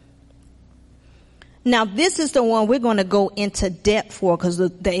 Now, this is the one we're going to go into depth for, because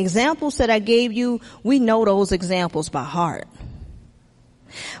the examples that I gave you, we know those examples by heart.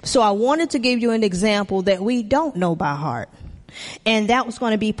 So I wanted to give you an example that we don't know by heart. And that was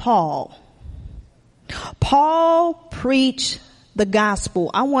going to be Paul. Paul preached the gospel.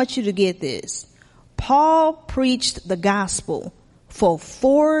 I want you to get this. Paul preached the gospel for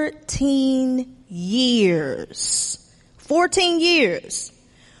 14 years. 14 years.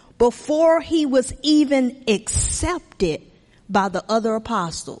 Before he was even accepted by the other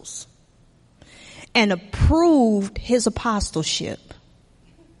apostles and approved his apostleship.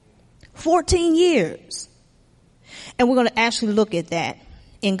 14 years. And we're going to actually look at that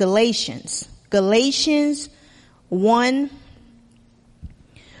in Galatians. Galatians 1.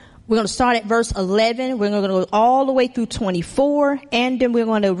 We're going to start at verse 11. We're going to go all the way through 24. And then we're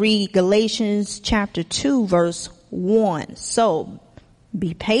going to read Galatians chapter 2, verse 1. So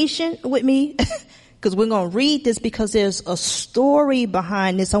be patient with me, because we're going to read this, because there's a story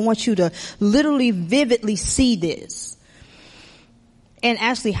behind this. I want you to literally vividly see this. And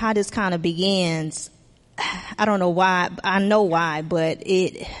actually how this kind of begins, I don't know why. I know why, but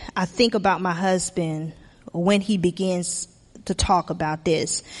I think about my husband when he begins to talk about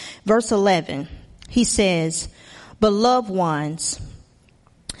this. Verse 11, he says, "Beloved ones,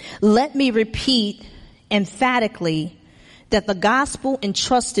 let me repeat emphatically that the gospel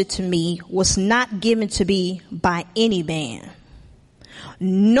entrusted to me was not given to me by any man.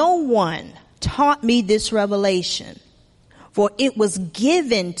 No one taught me this revelation, for it was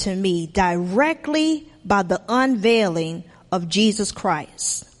given to me directly by the unveiling of Jesus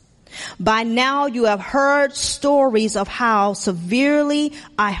Christ. By now you have heard stories of how severely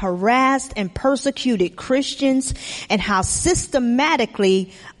I harassed and persecuted Christians and how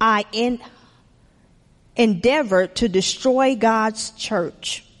systematically I endeavored to destroy God's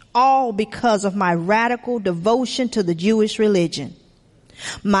church, all because of my radical devotion to the Jewish religion.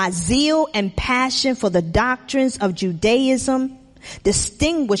 My zeal and passion for the doctrines of Judaism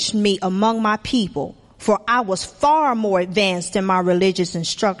distinguished me among my people, for I was far more advanced in my religious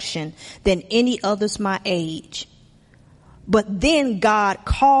instruction than any others my age. But then God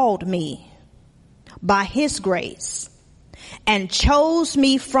called me by his grace and chose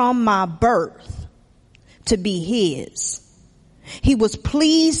me from my birth to be his. He was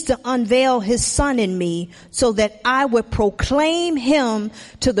pleased to unveil his son in me so that I would proclaim him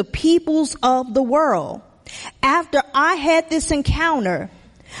to the peoples of the world. After I had this encounter,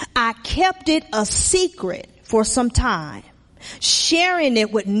 I kept it a secret for some time, sharing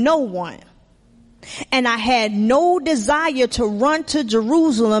it with no one. And I had no desire to run to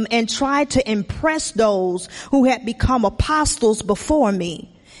Jerusalem and try to impress those who had become apostles before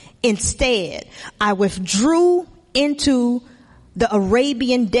me. Instead, I withdrew into the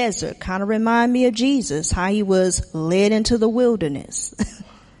Arabian desert. Kind of remind me of Jesus, how he was led into the wilderness.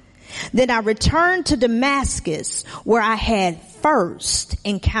 Then I returned to Damascus, where I had first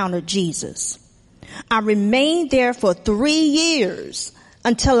encountered Jesus. I remained there for 3 years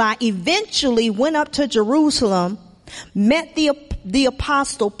until I eventually went up to Jerusalem, met the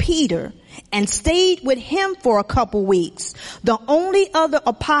apostle Peter, and stayed with him for a couple weeks. The only other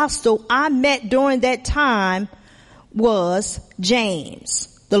apostle I met during that time was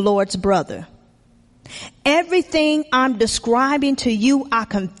James, the Lord's brother. Everything I'm describing to you, I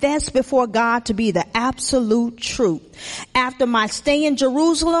confess before God to be the absolute truth. After my stay in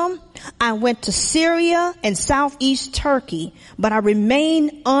Jerusalem, I went to Syria and southeast Turkey, but I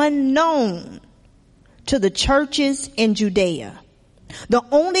remained unknown to the churches in Judea. The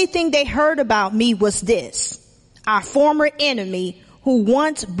only thing they heard about me was this: our former enemy, who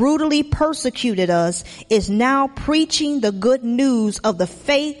once brutally persecuted us, is now preaching the good news of the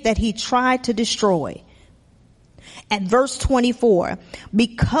faith that he tried to destroy. At verse 24,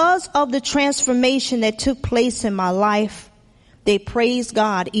 because of the transformation that took place in my life, they praised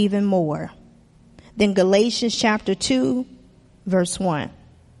God even more. Then Galatians chapter 2, verse 1.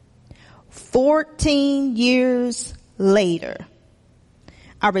 14 years later,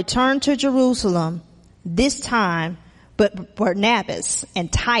 I returned to Jerusalem, this time but Barnabas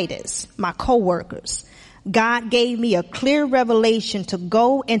and Titus, my co-workers. God gave me a clear revelation to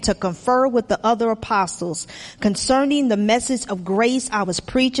go and to confer with the other apostles concerning the message of grace I was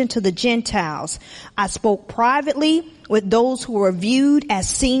preaching to the Gentiles. I spoke privately with those who were viewed as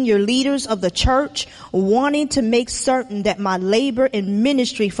senior leaders of the church, wanting to make certain that my labor in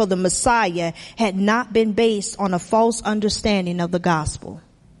ministry for the Messiah had not been based on a false understanding of the gospel.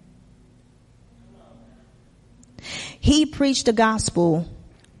 He preached the gospel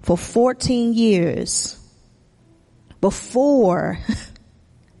for 14 years before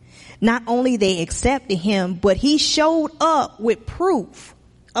not only they accepted him, but he showed up with proof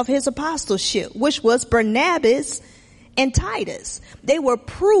of his apostleship, which was Barnabas and Titus. They were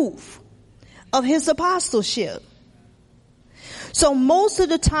proof of his apostleship. So most of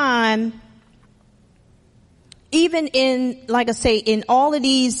the time, even in, like I say, in all of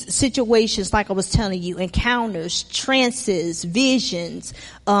these situations, like I was telling you, encounters, trances, visions,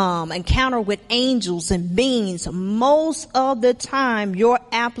 encounter with angels and beings, most of the time your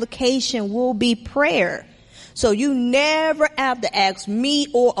application will be prayer. So you never have to ask me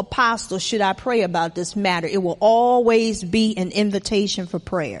or apostle, should I pray about this matter? It will always be an invitation for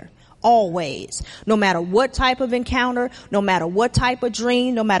prayer. Always. No matter what type of encounter, no matter what type of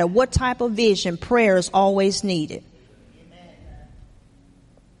dream, no matter what type of vision, prayer is always needed.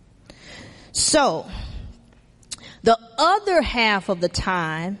 So, the other half of the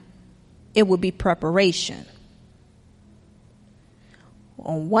time, it would be preparation.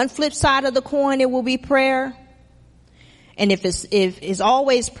 On one flip side of the coin, it will be prayer. And if it's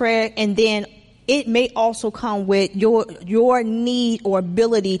always prayer, and then it may also come with your need or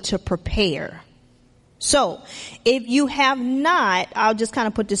ability to prepare. So if you have not, I'll just kind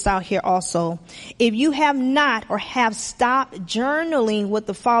of put this out here also. If you have not or have stopped journaling what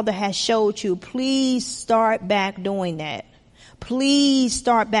the Father has showed you, please start back doing that. Please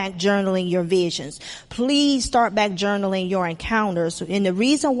start back journaling your visions. Please start back journaling your encounters. And the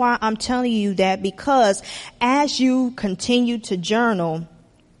reason why I'm telling you that, because as you continue to journal,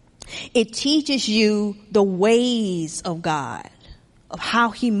 it teaches you the ways of God, of how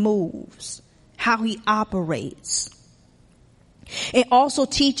he moves, how he operates. It also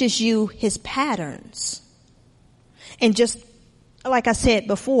teaches you his patterns. And just like I said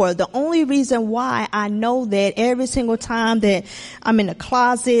before, the only reason why I know that every single time that I'm in the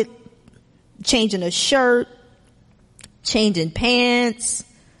closet, changing a shirt, changing pants,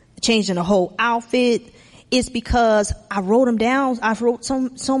 changing a whole outfit, is because I wrote them down. I wrote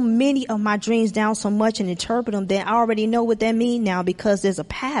so many of my dreams down so much and interpret them that I already know what that means now, because there's a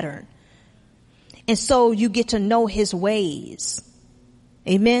pattern. And so you get to know his ways.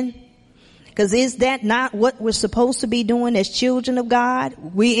 Amen. Because is that not what we're supposed to be doing as children of God?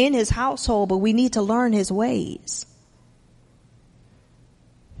 We're in his household, but we need to learn his ways.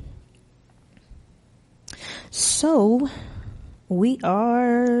 So we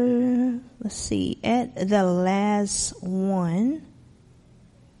are, let's see, at the last one.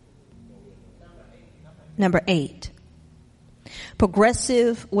 Number 8.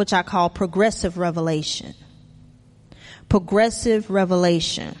 Progressive, which I call progressive revelation. Progressive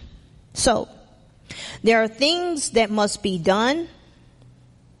revelation. So, there are things that must be done.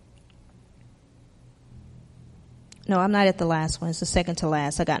 No, I'm not at the last one. It's the second to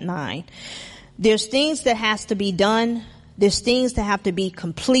last. I got 9. There's things that has to be done. There's things that have to be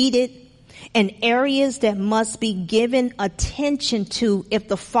completed, and areas that must be given attention to if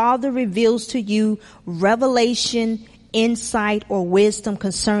the Father reveals to you revelation, insight, or wisdom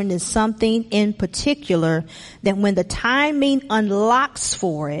concerning something in particular, that when the timing unlocks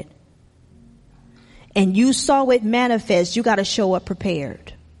for it and you saw it manifest, you got to show up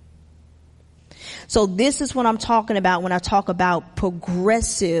prepared. So this is what I'm talking about when I talk about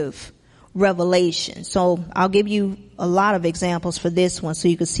progressive revelation. So I'll give you a lot of examples for this one so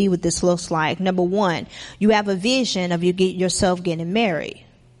you can see what this looks like. Number 1, you have a vision of yourself getting married.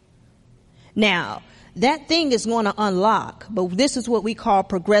 Now, that thing is going to unlock, but this is what we call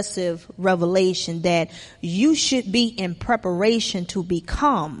progressive revelation, that you should be in preparation to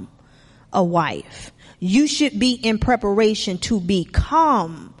become a wife. You should be in preparation to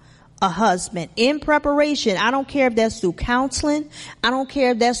become a husband. In preparation. I don't care if that's through counseling. I don't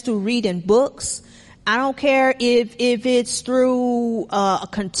care if that's through reading books. I don't care if it's through a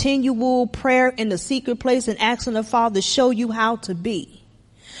continual prayer in the secret place and asking the Father to show you how to be.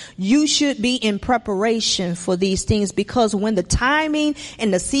 You should be in preparation for these things, because when the timing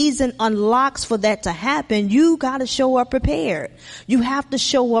and the season unlocks for that to happen, you got to show up prepared. You have to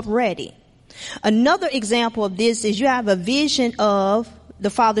show up ready. Another example of this is you have a vision of the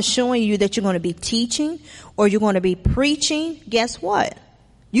Father showing you that you're going to be teaching or you're going to be preaching. Guess what?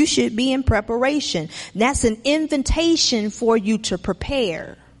 You should be in preparation. That's an invitation for you to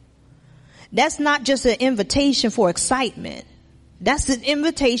prepare. That's not just an invitation for excitement. That's an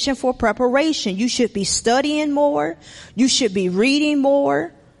invitation for preparation. You should be studying more. You should be reading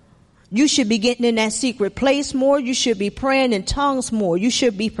more. You should be getting in that secret place more. You should be praying in tongues more. You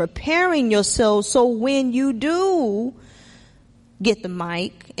should be preparing yourself so when you do get the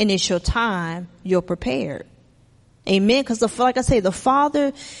mic and it's your time, you're prepared. Amen. Because like I say, the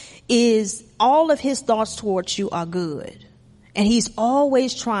Father is, all of his thoughts towards you are good. And he's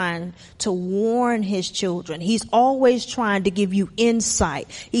always trying to warn his children. He's always trying to give you insight.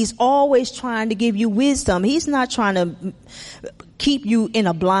 He's always trying to give you wisdom. He's not trying to keep you in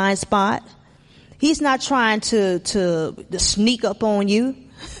a blind spot. He's not trying to sneak up on you.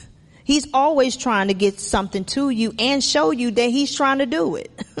 He's always trying to get something to you and show you that he's trying to do it.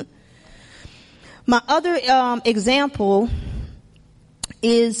 My other example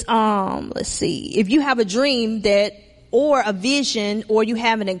is, let's see, if you have a dream that, or a vision, or you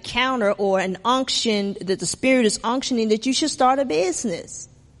have an encounter or an unction that the Spirit is unctioning that you should start a business.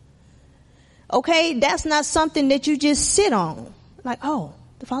 Okay, that's not something that you just sit on. Like, oh,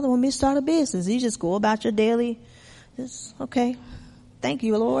 the Father wants me to start a business. You just go about your daily, okay, thank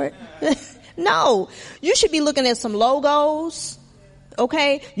you, Lord. No, you should be looking at some logos.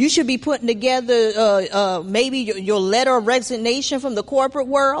 Okay, you should be putting together maybe your letter of resignation from the corporate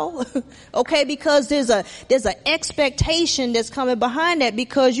world. Okay, because there's an expectation that's coming behind that,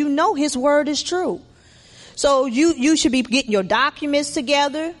 because you know his word is true. So you should be getting your documents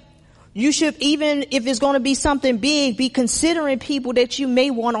together. You should, even if it's going to be something big, be considering people that you may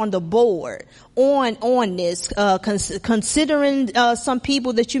want on the board on this, considering some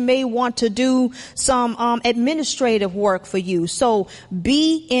people that you may want to do some administrative work for you. So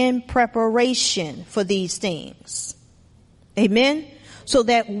be in preparation for these things. Amen. So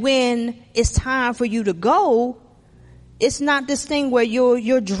that when it's time for you to go, it's not this thing where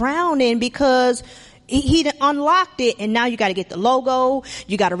you're drowning because He done unlocked it, and now you got to get the logo,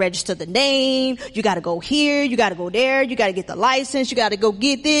 you got to register the name, you got to go here, you got to go there, you got to get the license, you got to go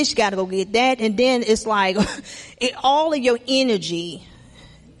get this, you got to go get that, and then it's like all of your energy,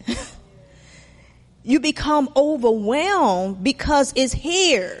 you become overwhelmed because it's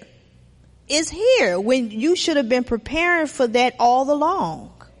here. It's here when you should have been preparing for that all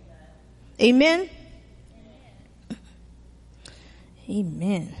along. Amen.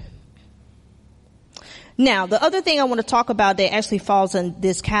 Amen. Now, the other thing I want to talk about that actually falls in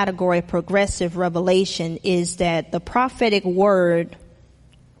this category of progressive revelation is that the prophetic word,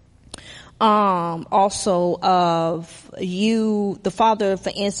 also of you, the father,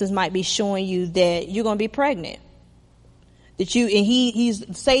 for instance, might be showing you that you're going to be pregnant. That you, and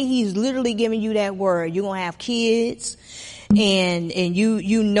he's literally giving you that word. You're going to have kids, and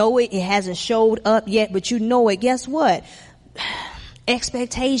you know it. It hasn't showed up yet, but you know it. Guess what?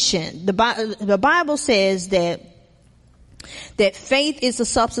 Expectation. The Bible says that faith is the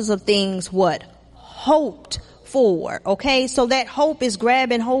substance of things what? Hoped for. Okay? So that hope is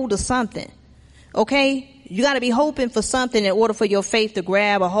grabbing hold of something. Okay? You got to be hoping for something in order for your faith to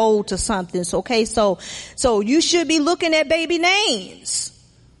grab a hold to something. So, okay? So you should be looking at baby names.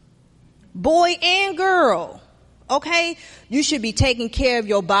 Boy and girl. Okay, you should be taking care of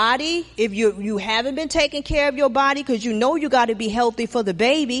your body. If you haven't been taking care of your body, because you know you got to be healthy for the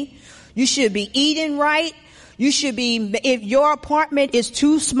baby. You should be eating right. You should be, if your apartment is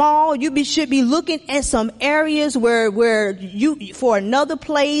too small, should be looking at some areas where you, for another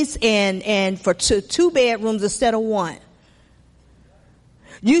place and for two bedrooms instead of one.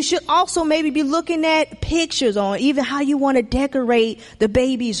 You should also maybe be looking at pictures on even how you want to decorate the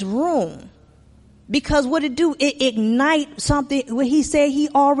baby's room. Because what it do, it ignites something what he said he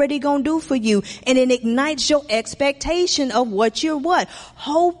already gonna do for you. And it ignites your expectation of what you're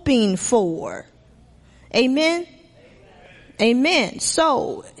hoping for. Amen? Amen.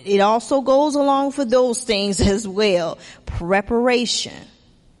 So it also goes along for those things as well. Preparation.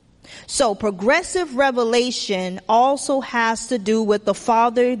 So progressive revelation also has to do with the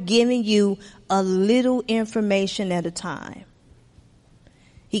Father giving you a little information at a time.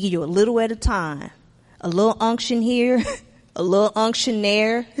 He give you a little at a time. A little unction here, a little unction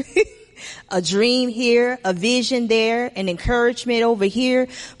there, a dream here, a vision there, an encouragement over here.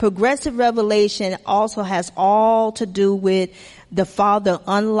 Progressive revelation also has all to do with the Father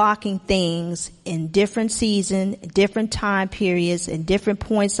unlocking things in different seasons, different time periods, and different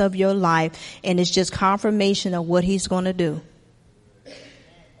points of your life. And it's just confirmation of what he's going to do.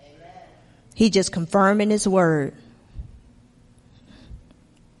 He just confirming his word.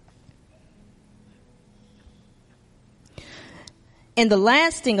 And the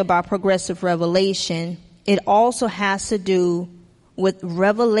last thing about progressive revelation, it also has to do with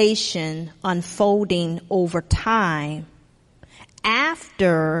revelation unfolding over time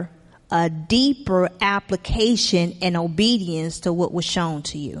after a deeper application and obedience to what was shown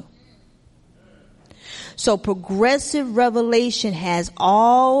to you. So progressive revelation has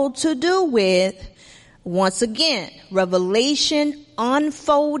all to do with, once again, revelation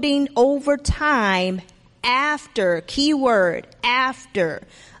unfolding over time after, keyword, after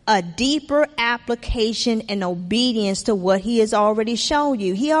a deeper application and obedience to what he has already shown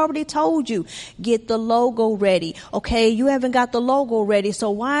you. He already told you, get the logo ready. Okay, you haven't got the logo ready,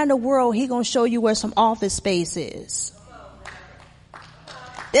 so why in the world he gonna show you where some office space is?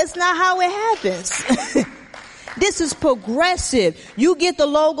 That's not how it happens. This is progressive. You get the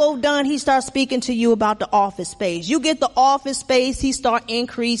logo done, he starts speaking to you about the office space. You get the office space, he start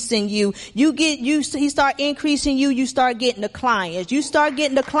increasing you. He start increasing you, you start getting the clients. You start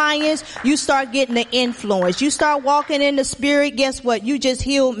getting the clients, you start getting the influence. You start walking in the spirit, guess what? You just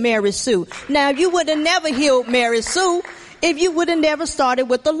healed Mary Sue. Now, you would have never healed Mary Sue if you would have never started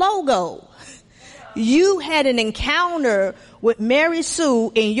with the logo. You had an encounter with Mary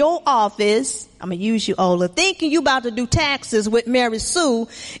Sue in your office. I'm going to use you, Ola, thinking you about to do taxes with Mary Sue.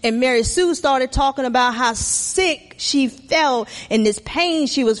 And Mary Sue started talking about how sick she felt and this pain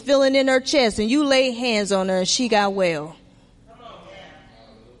she was feeling in her chest. And you laid hands on her and she got well.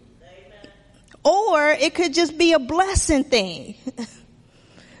 Or it could just be a blessing thing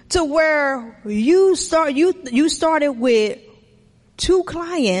to where you started with 2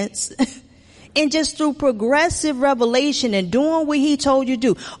 clients. And just through progressive revelation and doing what he told you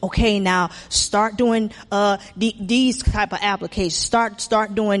to do. Okay, now start doing these type of applications.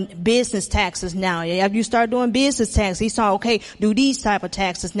 Start doing business taxes now. After you start doing business taxes, he saw, okay, do these type of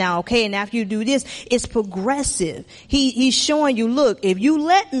taxes now. Okay, and after you do this, it's progressive. He's showing you, look, if you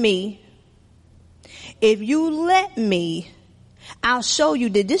let me, I'll show you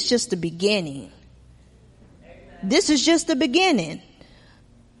that this is just the beginning. This is just the beginning.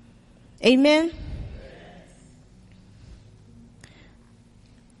 Amen.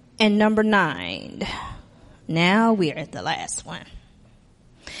 And number 9. Now we're at the last one.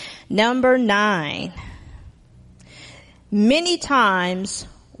 Number 9. Many times,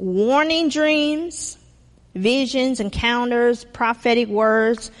 warning dreams, visions, encounters, prophetic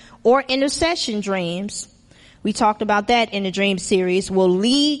words, or intercession dreams, we talked about that in the dream series, will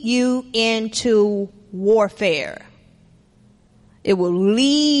lead you into warfare. It will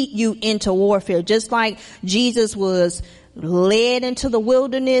lead you into warfare. Just like Jesus was led into the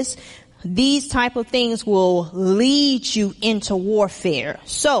wilderness, these type of things will lead you into warfare.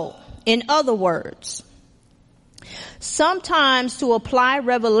 So, in other words, sometimes to apply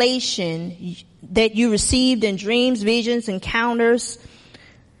revelation that you received in dreams, visions, encounters,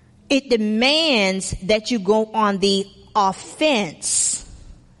 it demands that you go on the offense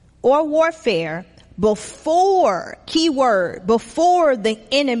or warfare before, keyword, before the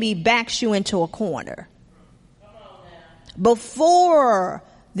enemy backs you into a corner. Before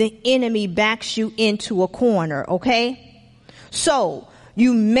the enemy backs you into a corner, okay? So,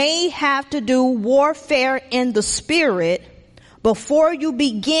 you may have to do warfare in the spirit before you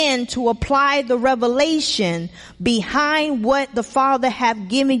begin to apply the revelation behind what the Father have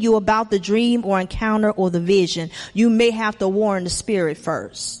given you about the dream or encounter or the vision. You may have to war in the spirit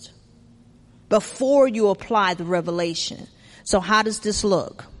first before you apply the revelation. So how does this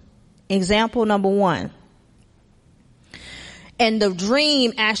look? Example number 1. And the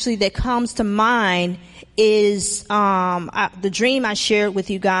dream actually that comes to mind is the dream I shared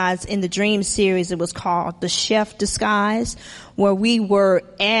with you guys in the dream series. It was called The Chef Disguise, where we were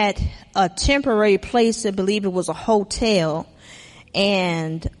at a temporary place. I believe it was a hotel.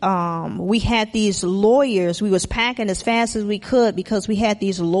 And we had these lawyers. We was packing as fast as we could because we had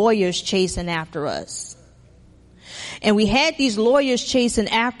these lawyers chasing after us. And we had these lawyers chasing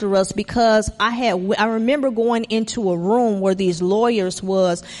after us because I remember going into a room where these lawyers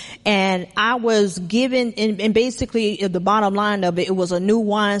was, and I was given, and basically the bottom line of it, it was a new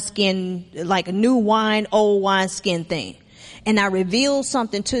wineskin, like a new wine, old wineskin thing. And I revealed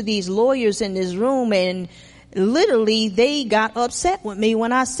something to these lawyers in this room, and literally they got upset with me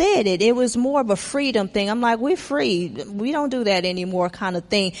when I said it. It was more of a freedom thing. I'm like, we're free. We don't do that anymore kind of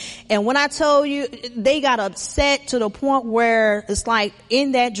thing. And when I told you, they got upset to the point where it's like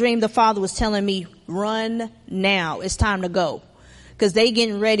in that dream, the Father was telling me, run now. It's time to go. Cause they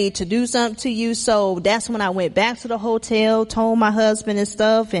getting ready to do something to you. So that's when I went back to the hotel, told my husband and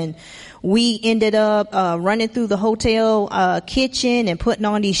stuff, and we ended up running through the hotel kitchen and putting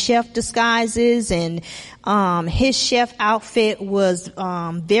on these chef disguises, and his chef outfit was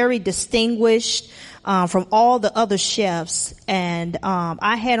very distinguished from all the other chefs, and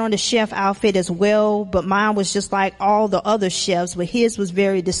I had on the chef outfit as well, but mine was just like all the other chefs, but his was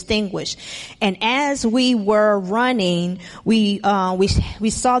very distinguished. And as we were running, we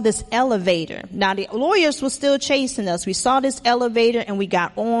saw this elevator. Now the lawyers were still chasing us. We saw this elevator and we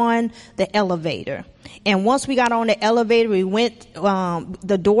got on the elevator. And once we got on the elevator, we went,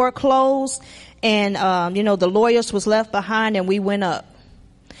 the door closed, and the lawyers was left behind, and we went up.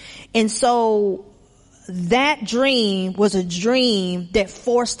 And so that dream was a dream that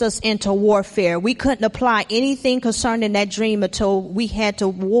forced us into warfare. We couldn't apply anything concerning that dream until we had to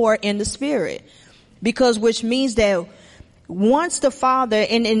war in the spirit. Because which means that once the Father,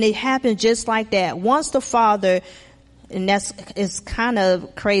 and it happened just like that, once the Father, and it's kind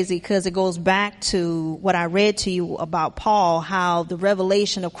of crazy because it goes back to what I read to you about Paul, how the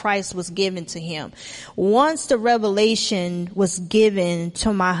revelation of Christ was given to him. Once the revelation was given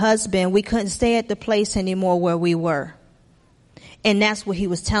to my husband, we couldn't stay at the place anymore where we were. And that's what he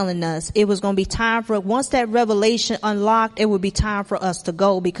was telling us. It was going to be time for, once that revelation unlocked, it would be time for us to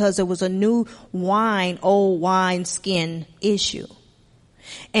go, because it was a new wine, old wine skin issue.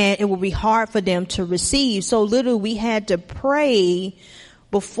 And it would be hard for them to receive. So literally we had to pray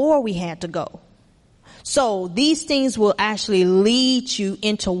before we had to go. So these things will actually lead you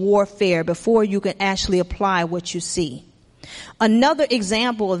into warfare before you can actually apply what you see. Another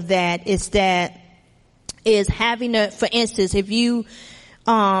example of that is having for instance, if you,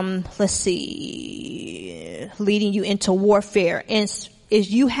 leading you into warfare. And if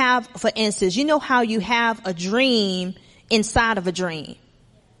you have, for instance, you know how you have a dream inside of a dream.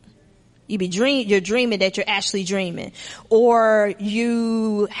 You're dreaming that you're actually dreaming. Or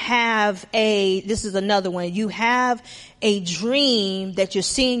you have this is another one. You have a dream that you're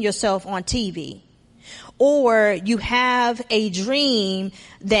seeing yourself on TV. Or you have a dream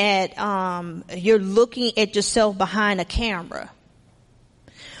that, you're looking at yourself behind a camera.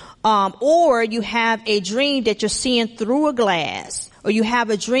 Or you have a dream that you're seeing through a glass, or you have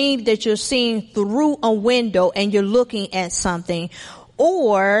a dream that you're seeing through a window and you're looking at something,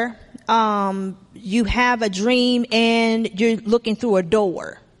 or you have a dream and you're looking through a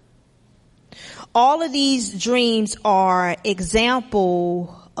door. All of these dreams are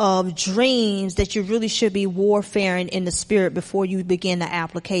example of dreams that you really should be warfaring in the spirit before you begin the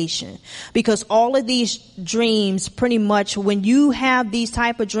application. Because all of these dreams, pretty much when you have these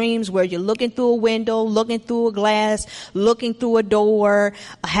type of dreams where you're looking through a window, looking through a glass, looking through a door,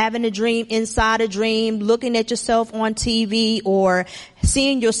 having a dream inside a dream, looking at yourself on TV or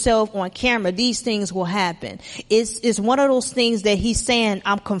seeing yourself on camera, these things will happen. It's one of those things that he's saying,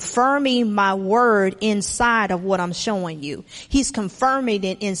 I'm confirming my word inside of what I'm showing you. He's confirming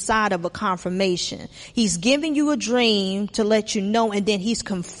it inside of a confirmation. He's giving you a dream to let you know, and then he's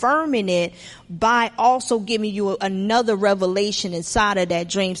confirming it by also giving you another revelation inside of that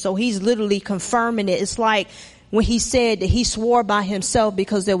dream. So he's literally confirming it. It's like when he said that he swore by himself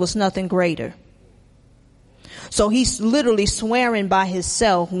because there was nothing greater. So he's literally swearing by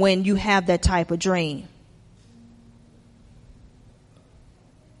himself when you have that type of dream.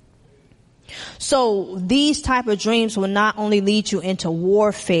 So these type of dreams will not only lead you into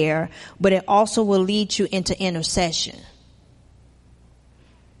warfare, but it also will lead you into intercession.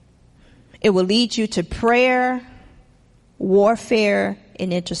 It will lead you to prayer, warfare,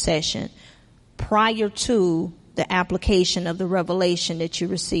 and intercession prior to the application of the revelation that you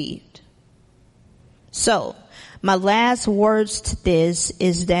received. So my last words to this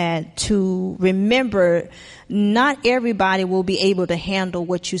is that to remember, not everybody will be able to handle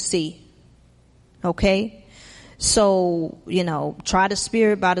what you see. Okay? So, try the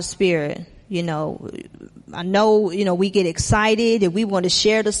spirit by the spirit. I know, we get excited and we want to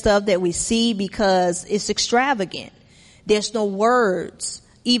share the stuff that we see because it's extravagant. There's no words,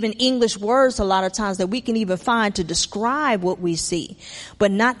 even English words a lot of times that we can even find to describe what we see.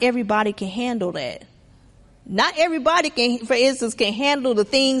 But not everybody can handle that. Not everybody can, for instance, can handle the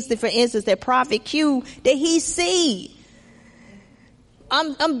things that, for instance, that Prophet Q, that he see.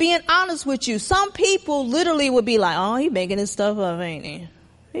 I'm being honest with you. Some people literally would be like, oh, he making this stuff up, ain't he?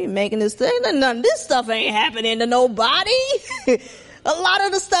 He making this thing. None of this stuff ain't happening to nobody. A lot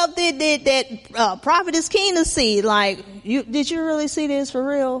of the stuff that Prophetess Keena see, like, did you really see this for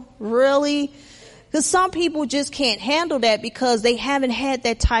real? Really? Because some people just can't handle that because they haven't had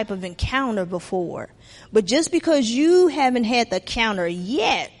that type of encounter before. But just because you haven't had the encounter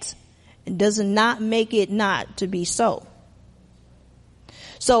yet, it does not make it not to be so.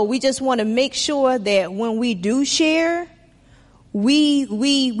 So we just want to make sure that when we do share,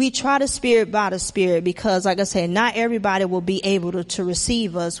 we try the spirit by the spirit, because like I said, not everybody will be able to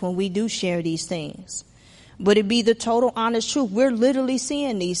receive us when we do share these things. But it be the total honest truth. We're literally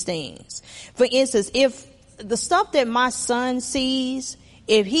seeing these things. For instance, if the stuff that my son sees,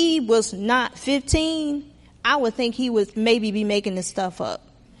 if he was not 15, I would think he would maybe be making this stuff up.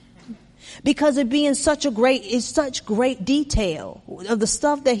 Because it being such great detail of the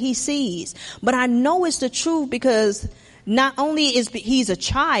stuff that he sees. But I know it's the truth because not only is he's a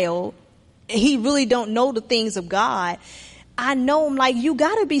child, he really don't know the things of God. I know him like, you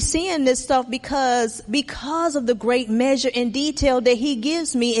gotta be seeing this stuff because of the great measure and detail that he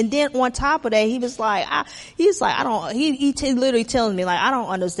gives me. And then on top of that, he literally telling me like, I don't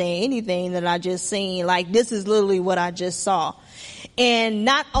understand anything that I just seen. Like, this is literally what I just saw. And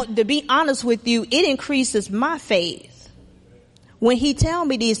to be honest with you, it increases my faith when he tell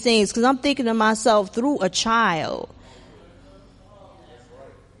me these things, because I'm thinking to myself, through a child,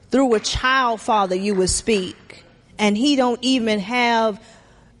 Father, you would speak. And he don't even have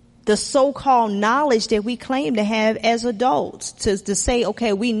the so-called knowledge that we claim to have as adults to say,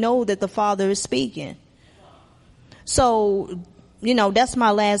 okay, we know that the Father is speaking. So, that's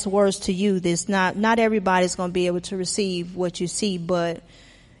my last words to you. This not everybody's going to be able to receive what you see, but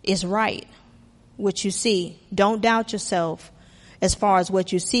it's right what you see. Don't doubt yourself as far as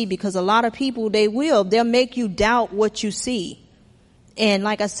what you see, because a lot of people, they'll make you doubt what you see. And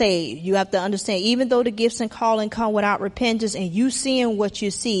like I say, you have to understand, even though the gifts and calling come without repentance and you seeing what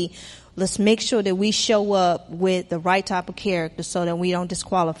you see, let's make sure that we show up with the right type of character so that we don't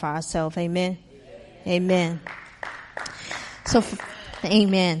disqualify ourselves. Amen. Amen. So,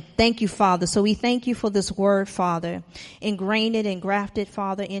 amen. Thank you, Father. So we thank you for this word, Father. Ingrain it and graft it,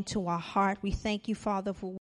 Father, into our heart. We thank you, Father, for